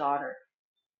 18-year-old daughter,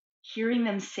 hearing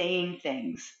them saying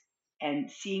things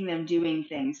and seeing them doing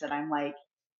things that I'm like,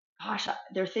 gosh,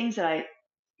 they're things that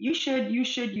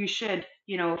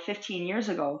you know, 15 years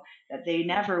ago that they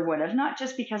never would have, not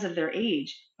just because of their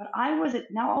age, but I wasn't.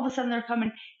 Now all of a sudden they're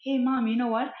coming, hey, mom, you know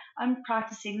what? I'm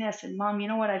practicing this. And mom, you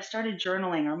know what? I've started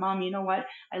journaling. Or mom, you know what?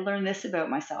 I learned this about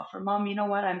myself. Or mom, you know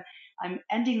what? I'm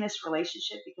ending this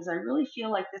relationship because I really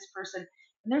feel like this person,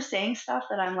 and they're saying stuff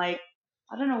that I'm like,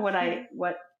 I don't know what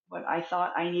I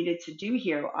thought I needed to do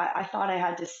here. I thought I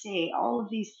had to say all of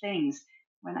these things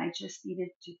when I just needed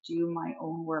to do my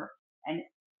own work. And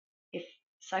if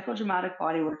psychodramatic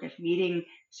bodywork, if meeting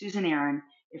Susan Aaron,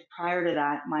 if prior to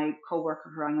that, my coworker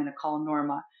who I'm going to call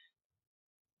Norma,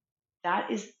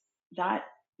 that is that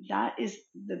that is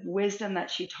the wisdom that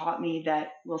she taught me that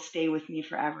will stay with me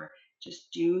forever.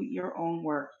 Just do your own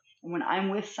work. And when I'm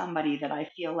with somebody that I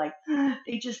feel like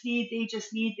they just need,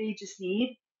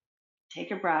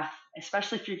 take a breath,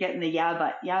 especially if you're getting the yeah,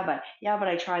 but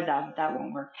I tried that, that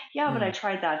won't work. Yeah, but I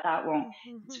tried that, that won't.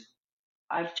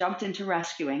 I've jumped into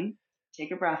rescuing.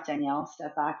 Take a breath, Danielle.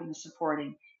 Step back into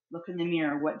supporting. Look in the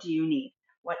mirror. What do you need?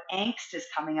 What angst is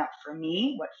coming up for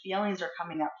me? What feelings are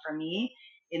coming up for me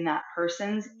in that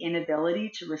person's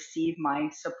inability to receive my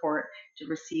support, to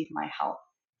receive my help?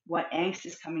 What angst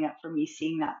is coming up for me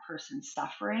seeing that person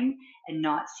suffering and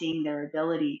not seeing their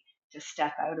ability to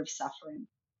step out of suffering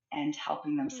and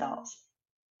helping themselves?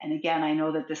 And again, I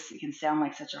know that this can sound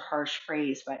like such a harsh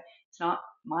phrase, but it's not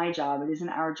my job. It isn't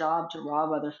our job to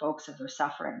rob other folks of their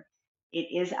suffering. It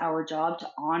is our job to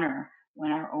honor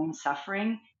when our own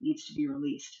suffering needs to be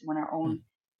released, when our own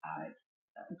uh,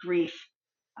 grief,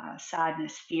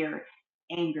 sadness, fear,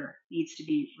 anger needs to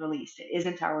be released. It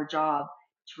isn't our job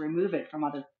to remove it from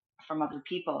other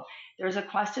people. There's a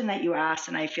question that you asked,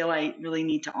 and I feel I really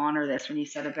need to honor this when you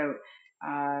said about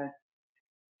uh,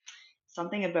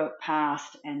 something about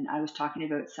past, and I was talking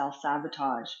about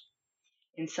self-sabotage.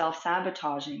 In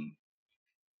self-sabotaging,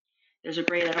 there's a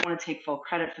great, I don't want to take full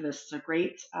credit for this,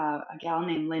 there's a gal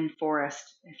named Lynn Forrest.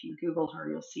 If you Google her,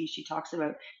 you'll see she talks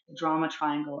about the drama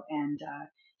triangle, and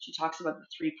she talks about the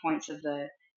 3 points of the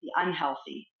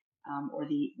unhealthy, or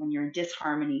when you're in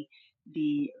disharmony,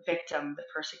 the victim, the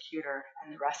persecutor,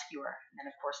 and the rescuer. And then,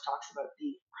 of course, talks about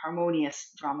the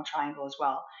harmonious drama triangle as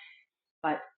well.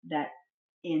 But that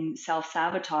in self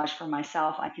sabotage for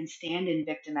myself, I can stand in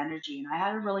victim energy. And I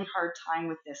had a really hard time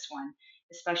with this one,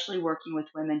 especially working with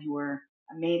women who were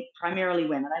primarily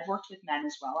women. I've worked with men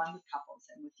as well, and with couples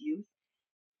and with youth.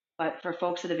 But for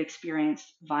folks that have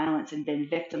experienced violence and been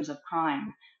victims of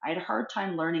crime, I had a hard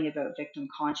time learning about victim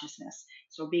consciousness.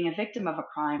 So being a victim of a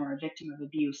crime or a victim of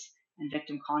abuse and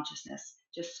victim consciousness,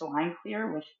 just so I'm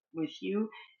clear with you,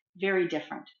 very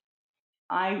different.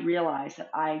 I realized that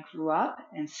I grew up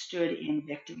and stood in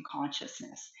victim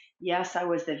consciousness. Yes, I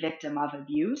was the victim of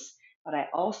abuse, but I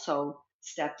also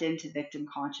stepped into victim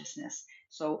consciousness.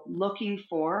 So looking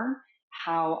for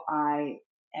how I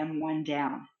am one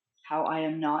down, how I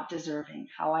am not deserving,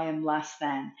 how I am less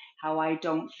than, how I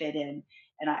don't fit in.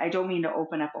 And I don't mean to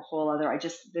open up a whole other,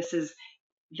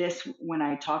 when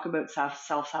I talk about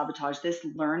self-sabotage, this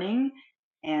learning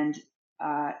and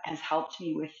has helped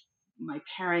me with my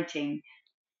parenting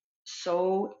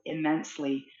so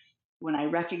immensely when I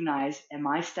recognize, am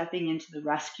I stepping into the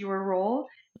rescuer role?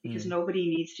 Because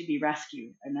nobody needs to be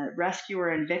rescued. And the rescuer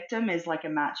and victim is like a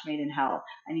match made in hell.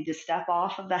 I need to step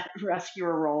off of that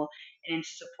rescuer role and into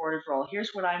supportive role.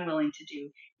 Here's what I'm willing to do.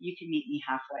 You can meet me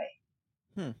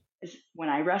halfway. Is when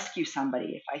I rescue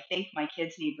somebody, if I think my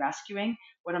kids need rescuing,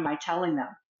 what am I telling them?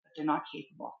 That they're not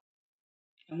capable.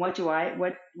 And what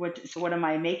am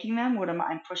I making them?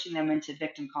 I'm pushing them into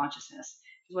victim consciousness.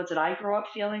 Because what did I grow up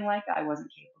feeling like? I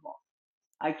wasn't capable.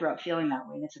 I grew up feeling that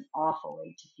way, and it's an awful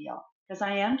way to feel because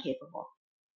I am capable.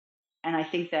 And I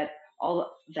think that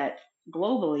all that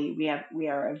globally we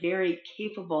are a very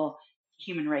capable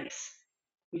human race.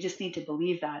 We just need to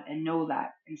believe that and know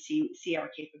that and see our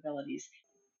capabilities.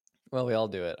 Well, we all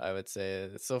do it. I would say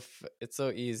it's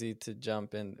so easy to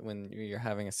jump in when you're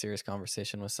having a serious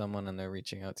conversation with someone and they're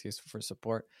reaching out to you for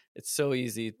support. It's so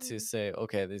easy to say,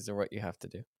 okay, these are what you have to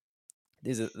do.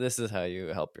 This is how you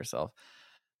help yourself.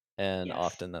 And Yes.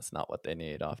 often that's not what they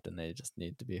need. Often they just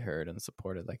need to be heard and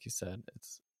supported, like you said.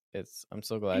 I'm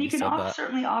so glad And you you can said that.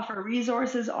 certainly offer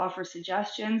resources, offer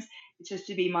suggestions. It's just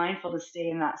to be mindful to stay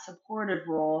in that supportive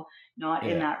role, not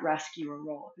in Yeah. that rescuer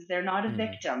role, because they're not a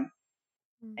victim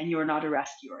and you're not a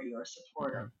rescuer, you're a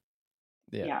supporter.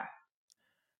 Yeah.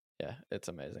 Yeah, it's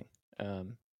amazing.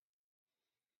 And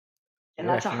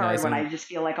that's a hard one. I just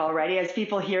feel like already as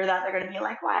people hear that, they're going to be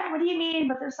like, what do you mean?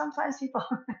 But there's sometimes people,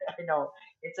 I know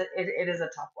it is a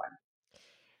tough one.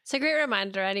 It's a great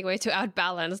reminder anyway to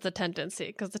outbalance the tendency,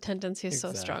 because the tendency is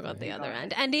so strong on the other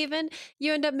end. And even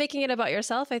you end up making it about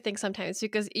yourself, I think, sometimes,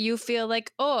 because you feel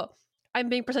like, oh, I'm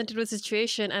being presented with a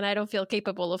situation and I don't feel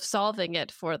capable of solving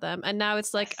it for them. And now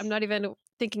it's like, Yes. I'm not even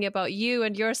thinking about you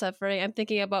and your suffering. I'm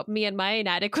thinking about me and my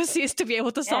inadequacies to be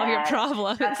able to solve your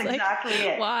problem. That's it's exactly like,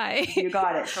 it. Why? You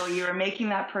got it. So you're making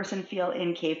that person feel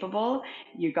incapable.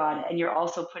 You got it. And you're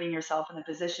also putting yourself in a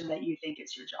position that you think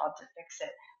it's your job to fix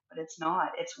it. But it's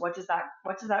not. It's what does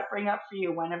that bring up for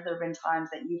you? When have there been times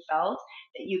that you felt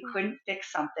that you couldn't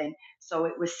fix something, so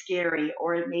it was scary,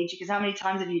 or it made you, because how many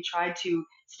times have you tried to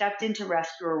stepped into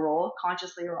rescue a role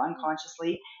consciously or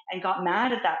unconsciously and got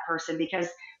mad at that person because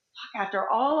after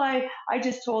all I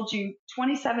just told you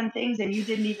 27 things and you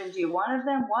didn't even do one of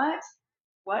them?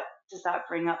 What does that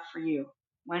bring up for you?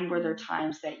 When were there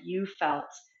times that you felt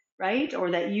right,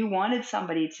 or that you wanted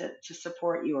somebody to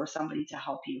support you or somebody to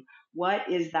help you? What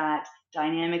is that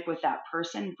dynamic with that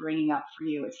person bringing up for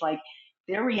you? It's like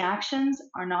their reactions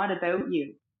are not about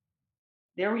you.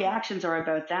 Their reactions are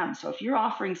about them. So if you're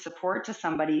offering support to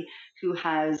somebody who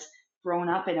has grown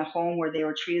up in a home where they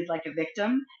were treated like a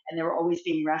victim and they were always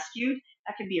being rescued,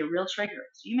 that can be a real trigger.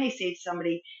 So you may say to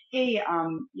somebody, hey,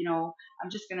 I'm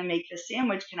just going to make this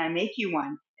sandwich. Can I make you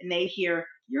one? And they hear,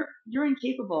 you're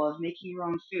incapable of making your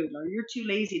own food, or you're too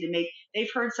lazy to make,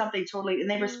 they've heard something totally, and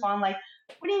they respond like,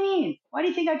 what do you mean? Why do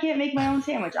you think I can't make my own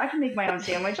sandwich? I can make my own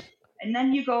sandwich. And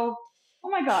then you go, oh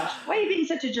my gosh, why are you being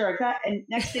such a jerk? And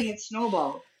next thing it's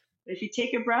snowballed. But if you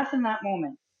take a breath in that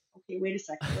moment, okay, wait a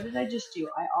second, what did I just do?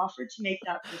 I offered to make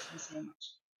that person a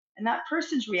sandwich. And that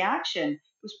person's reaction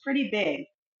was pretty big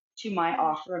to my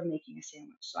offer of making a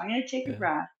sandwich. So I'm going to take a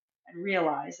breath and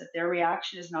realize that their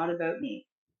reaction is not about me.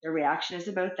 Their reaction is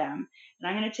about them. And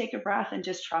I'm going to take a breath and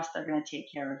just trust they're going to take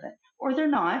care of it. Or they're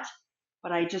not,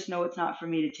 but I just know it's not for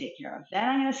me to take care of. Then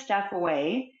I'm going to step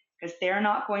away because they're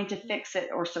not going to fix it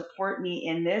or support me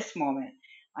in this moment.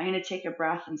 I'm going to take a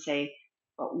breath and say,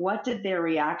 but what did their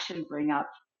reaction bring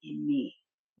up in me?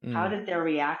 How did their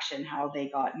reaction, how they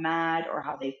got mad or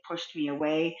how they pushed me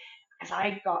away? Because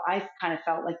I kind of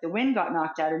felt like the wind got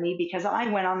knocked out of me because I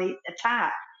went on the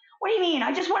attack. What do you mean?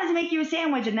 I just wanted to make you a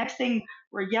sandwich. And next thing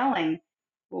we're yelling.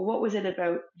 Well, what was it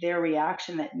about their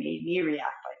reaction that made me react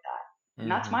like that?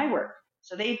 And that's my work.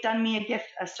 So they've done me a gift,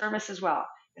 a service as well,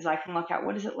 because I can look at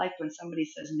what is it like when somebody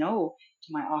says no to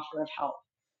my offer of help?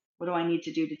 What do I need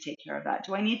to do to take care of that?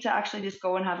 Do I need to actually just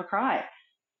go and have a cry?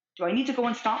 Do I need to go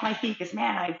and stomp my feet? Because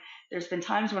man, there's been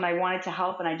times when I wanted to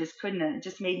help and I just couldn't, and it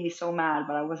just made me so mad,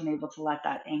 but I wasn't able to let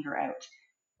that anger out.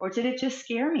 Or did it just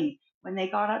scare me when they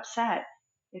got upset?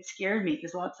 It scared me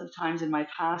because lots of times in my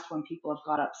past when people have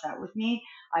got upset with me,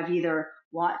 I've either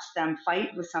watched them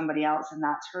fight with somebody else and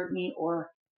that's hurt me, or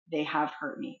they have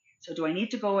hurt me. So do I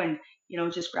need to go and,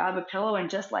 just grab a pillow and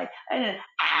just like,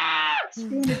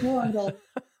 scream the pillow and go,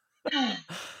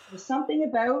 there's something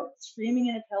about screaming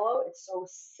in a pillow. It's so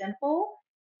simple.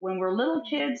 When we're little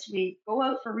kids, we go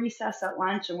out for recess at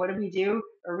lunch, and what do we do?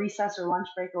 Or recess or lunch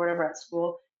break or whatever at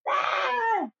school.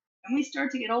 And we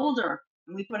start to get older,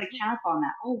 and we put a cap on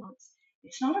that. Oh,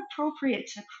 it's not appropriate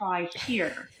to cry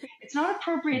here. It's not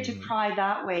appropriate to cry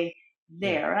that way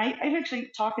there. And I've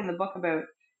actually talked in the book about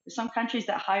some countries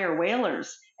that hire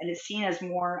wailers, and it's seen as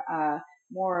a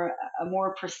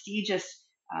more prestigious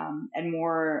and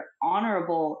more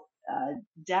honorable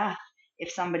death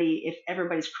if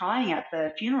everybody's crying at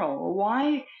the funeral. Well,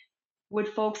 why would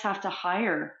folks have to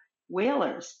hire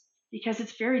wailers? Because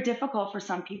it's very difficult for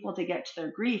some people to get to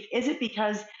their grief. Is it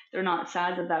because they're not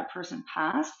sad that person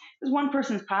passed? Because one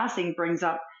person's passing brings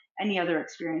up any other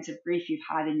experience of grief you've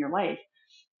had in your life.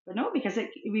 But no, because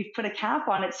we've put a cap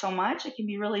on it so much, it can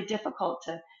be really difficult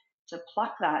to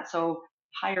pluck that. So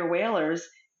higher whalers,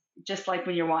 just like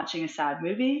when you're watching a sad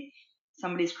movie,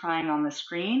 somebody's crying on the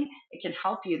screen, it can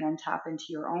help you then tap into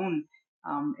your own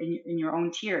in your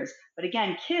own tears. But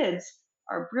again, kids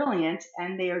are brilliant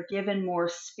and they are given more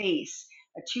space.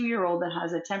 A 2-year-old that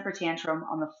has a temper tantrum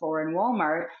on the floor in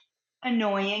Walmart,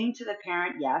 annoying to the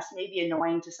parent, yes, maybe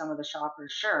annoying to some of the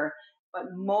shoppers, sure, but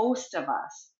most of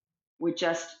us would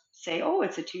just say, oh,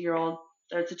 it's a 2-year-old,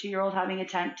 or it's a 2-year-old having a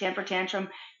temper tantrum,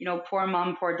 poor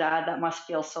mom, poor dad, that must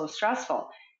feel so stressful.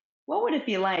 What would it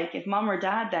be like if mom or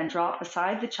dad then dropped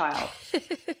beside the child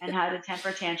and had a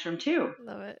temper tantrum too?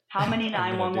 Love it. How many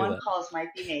I'm gonna do 911 that. calls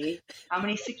might be made? How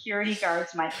many security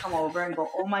guards might come over and go,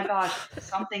 oh my gosh,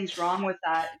 something's wrong with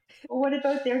that? Well, what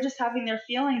about they're just having their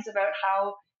feelings about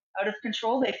how out of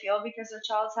control they feel because their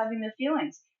child's having their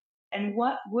feelings? And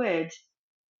what would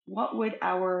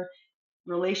our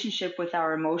relationship with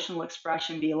our emotional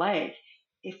expression be like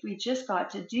if we just got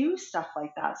to do stuff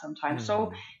like that sometimes?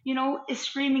 So, is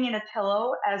screaming in a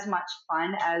pillow as much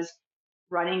fun as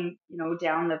running,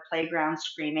 down the playground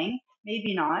screaming?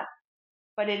 Maybe not,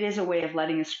 but it is a way of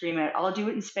letting us scream out. I'll do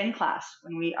it in spin class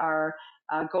when we are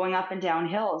going up and down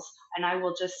hills. And I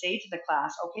will just say to the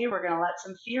class, okay, we're going to let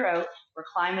some fear out. We're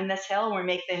climbing this hill and we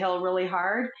make the hill really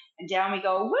hard. And down we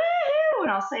go, woohoo!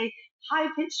 And I'll say, high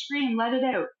pitched scream, let it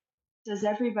out. Does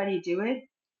everybody do it?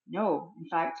 No. In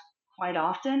fact, quite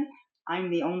often,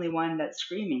 I'm the only one that's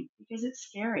screaming because it's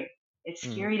scary. It's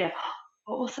scary to,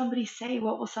 what will somebody say?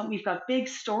 We've got big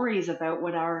stories about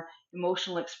what our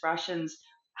emotional expressions,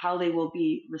 how they will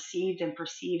be received and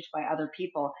perceived by other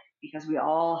people, because we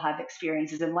all have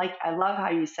experiences. And like, I love how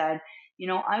you said,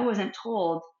 I wasn't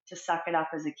told to suck it up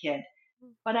as a kid,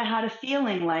 but I had a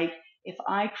feeling like if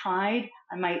I cried,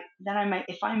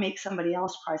 if I make somebody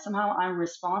else cry, somehow I'm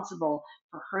responsible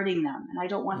for hurting them. And I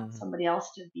don't want somebody else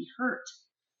to be hurt.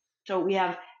 So we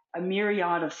have a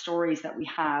myriad of stories that we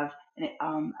have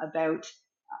about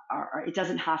it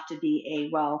doesn't have to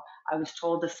be I was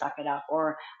told to suck it up,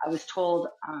 or I was told,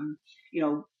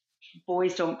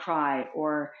 boys don't cry,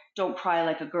 or don't cry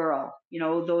like a girl,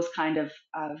 those kind of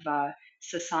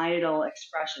societal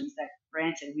expressions that,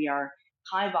 granted, we are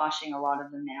kiboshing a lot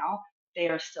of them now. They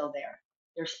are still there.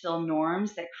 They're still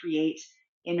norms that create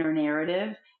inner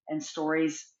narrative and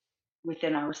stories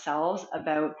within ourselves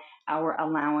about our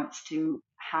allowance to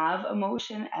have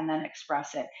emotion and then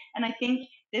express it. And I think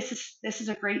this is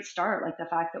a great start, like the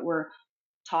fact that we're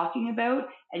talking about,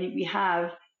 and we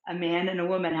have a man and a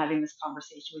woman having this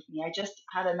conversation with me. I just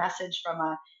had a message from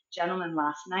a gentleman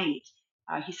last night.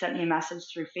 He sent me a message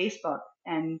through Facebook,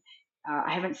 and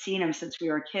I haven't seen him since we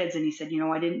were kids. And he said,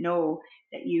 I didn't know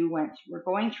that you were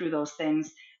going through those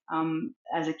things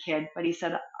as a kid. But he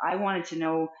said, I wanted to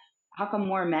know, how come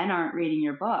more men aren't reading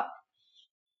your book?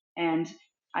 And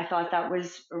I thought that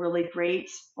was a really great,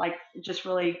 just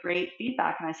really great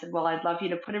feedback. And I said, well, I'd love you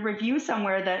to put a review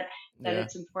somewhere that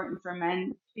it's important for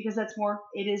men, because it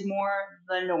is more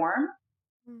the norm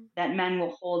that men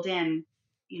will hold in,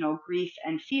 grief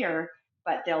and fear,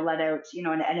 but they'll let out,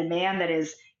 and a man that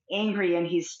is angry and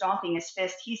he's stomping his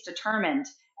fist, he's determined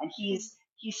and he's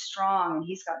strong and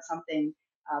he's got something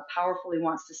powerful he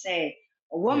wants to say.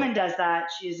 A woman does that,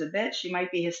 she's a bitch, she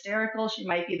might be hysterical,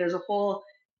 there's a whole,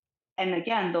 and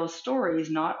again, those stories,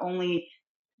 not only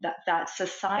that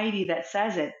society that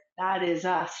says it, that is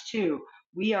us too.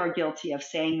 We are guilty of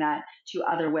saying that to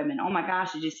other women. Oh my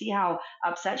gosh, did you see how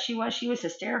upset she was? She was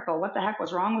hysterical. What the heck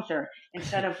was wrong with her?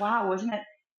 Instead of, wow, wasn't it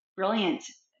brilliant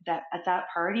that at that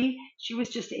party, she was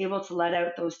just able to let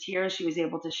out those tears. She was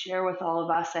able to share with all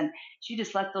of us, and she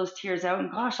just let those tears out.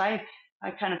 And gosh, I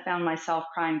kind of found myself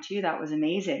crying too. That was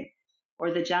amazing.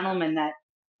 Or the gentleman that,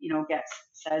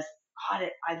 says, God,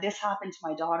 this happened to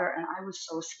my daughter and I was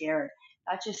so scared.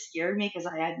 That just scared me because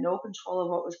I had no control of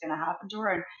what was going to happen to her.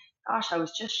 And gosh, I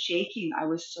was just shaking. I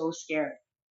was so scared.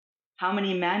 How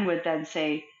many men would then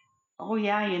say, oh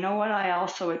yeah, you know what? I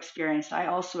also experienced.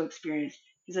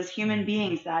 Because as human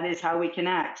beings, that is how we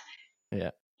connect.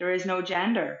 Yeah. There is no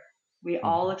gender. We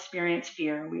all experience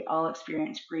fear. We all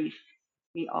experience grief.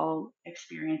 We all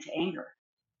experience anger.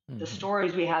 The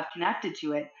stories we have connected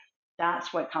to it,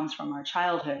 that's what comes from our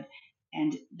childhood.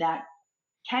 And that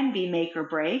can be make or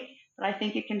break, but I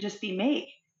think it can just be make.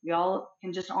 We all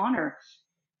can just honor.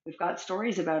 We've got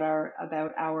stories about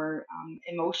our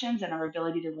emotions and our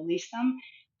ability to release them.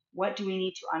 What do we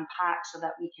need to unpack so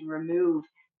that we can remove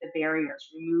the barriers,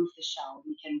 remove the shell?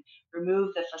 We can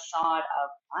remove the facade of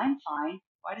I'm fine.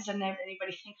 Why does anybody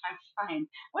think I'm fine?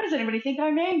 Why does anybody think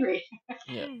I'm angry?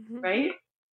 Yeah. Right?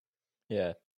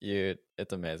 Yeah.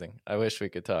 It's amazing. I wish we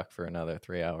could talk for another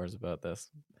 3 hours about this.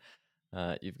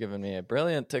 You've given me a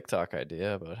brilliant TikTok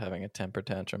idea about having a temper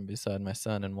tantrum beside my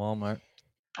son in Walmart.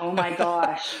 Oh my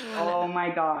gosh. Oh, Oh my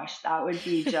gosh. That would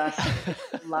be just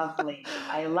lovely.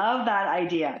 I love that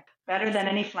idea. Better than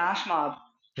any flash mob.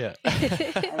 Yeah.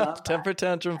 I love Temper that.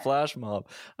 tantrum flash mob.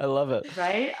 I love it.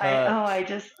 Right? I love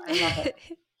it.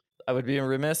 I would be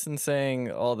remiss in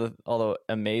saying all the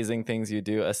amazing things you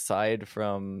do aside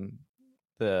from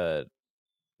the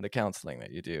counseling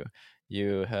that you do.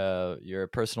 You're a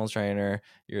personal trainer,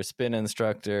 you're a spin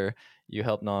instructor, you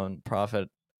help nonprofit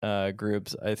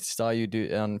groups. I saw you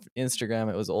do on Instagram,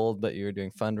 it was old, but you were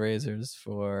doing fundraisers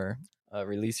for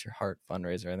Release Your Heart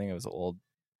fundraiser. I think it was old.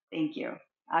 Thank you.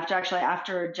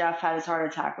 After Jeff had his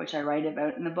heart attack, which I write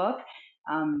about in the book,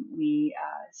 we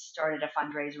started a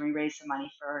fundraiser. We raised some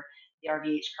money for the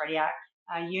RVH cardiac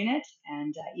unit,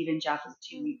 and even Jeff was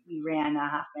too. We ran a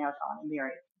half marathon in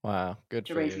Barrie. Wow, good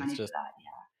to for raise you. money It's for just that.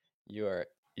 Yeah.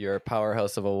 you're a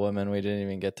powerhouse of a woman. We didn't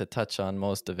even get to touch on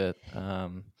most of it.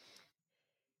 And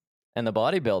the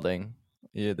bodybuilding.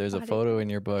 There's a photo in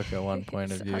your book at one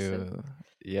point of you. Awesome.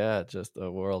 Yeah, just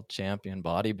a world champion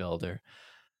bodybuilder.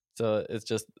 So it's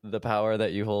just the power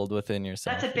that you hold within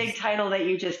yourself. That's a big title that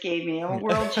you just gave me. I'm a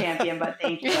world champion, but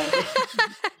thank you.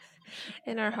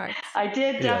 In our hearts. I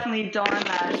did definitely don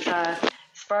that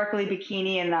sparkly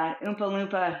bikini and that Oompa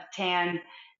Loompa tan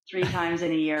 3 times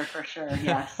in a year for sure.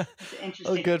 Yes. It's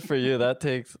interesting. Oh, good for you. That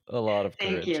takes a lot of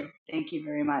courage. Thank you. Thank you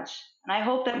very much. And I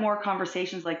hope that more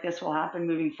conversations like this will happen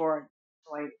moving forward.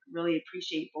 So I really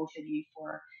appreciate both of you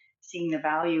for seeing the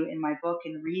value in my book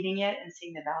and reading it and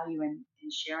seeing the value in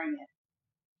sharing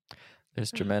it.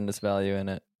 There's tremendous value in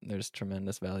it. There's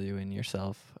tremendous value in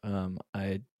yourself. I'm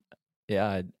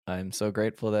so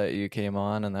grateful that you came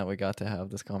on and that we got to have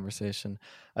this conversation.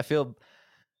 I feel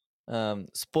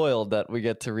spoiled that we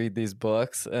get to read these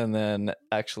books and then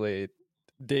actually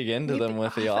dig into them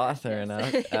with the author and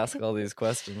ask all these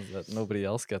questions that nobody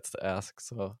else gets to ask.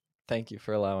 So thank you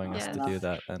for allowing us to do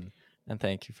that, and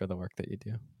thank you for the work that you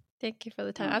do. Thank you for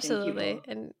the time. Absolutely.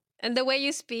 And the way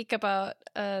you speak about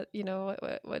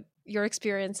what your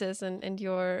experiences and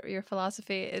your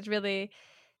philosophy, it's very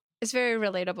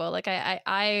relatable. Like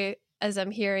I as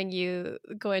I'm hearing you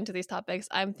go into these topics,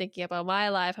 I'm thinking about my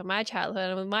life and my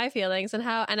childhood and my feelings and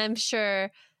I'm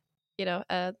sure,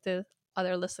 the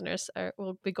other listeners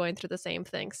will be going through the same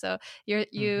thing. So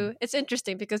it's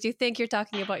interesting because you think you're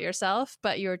talking about yourself,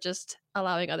 but you're just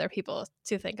allowing other people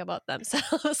to think about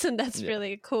themselves, and that's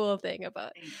really a cool thing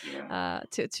about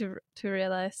to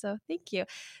realize. So thank you,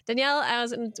 Danielle. I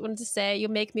wanted to say you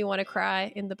make me want to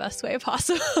cry in the best way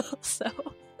possible. So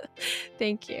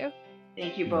thank you.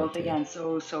 Thank you both again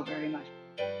so very much.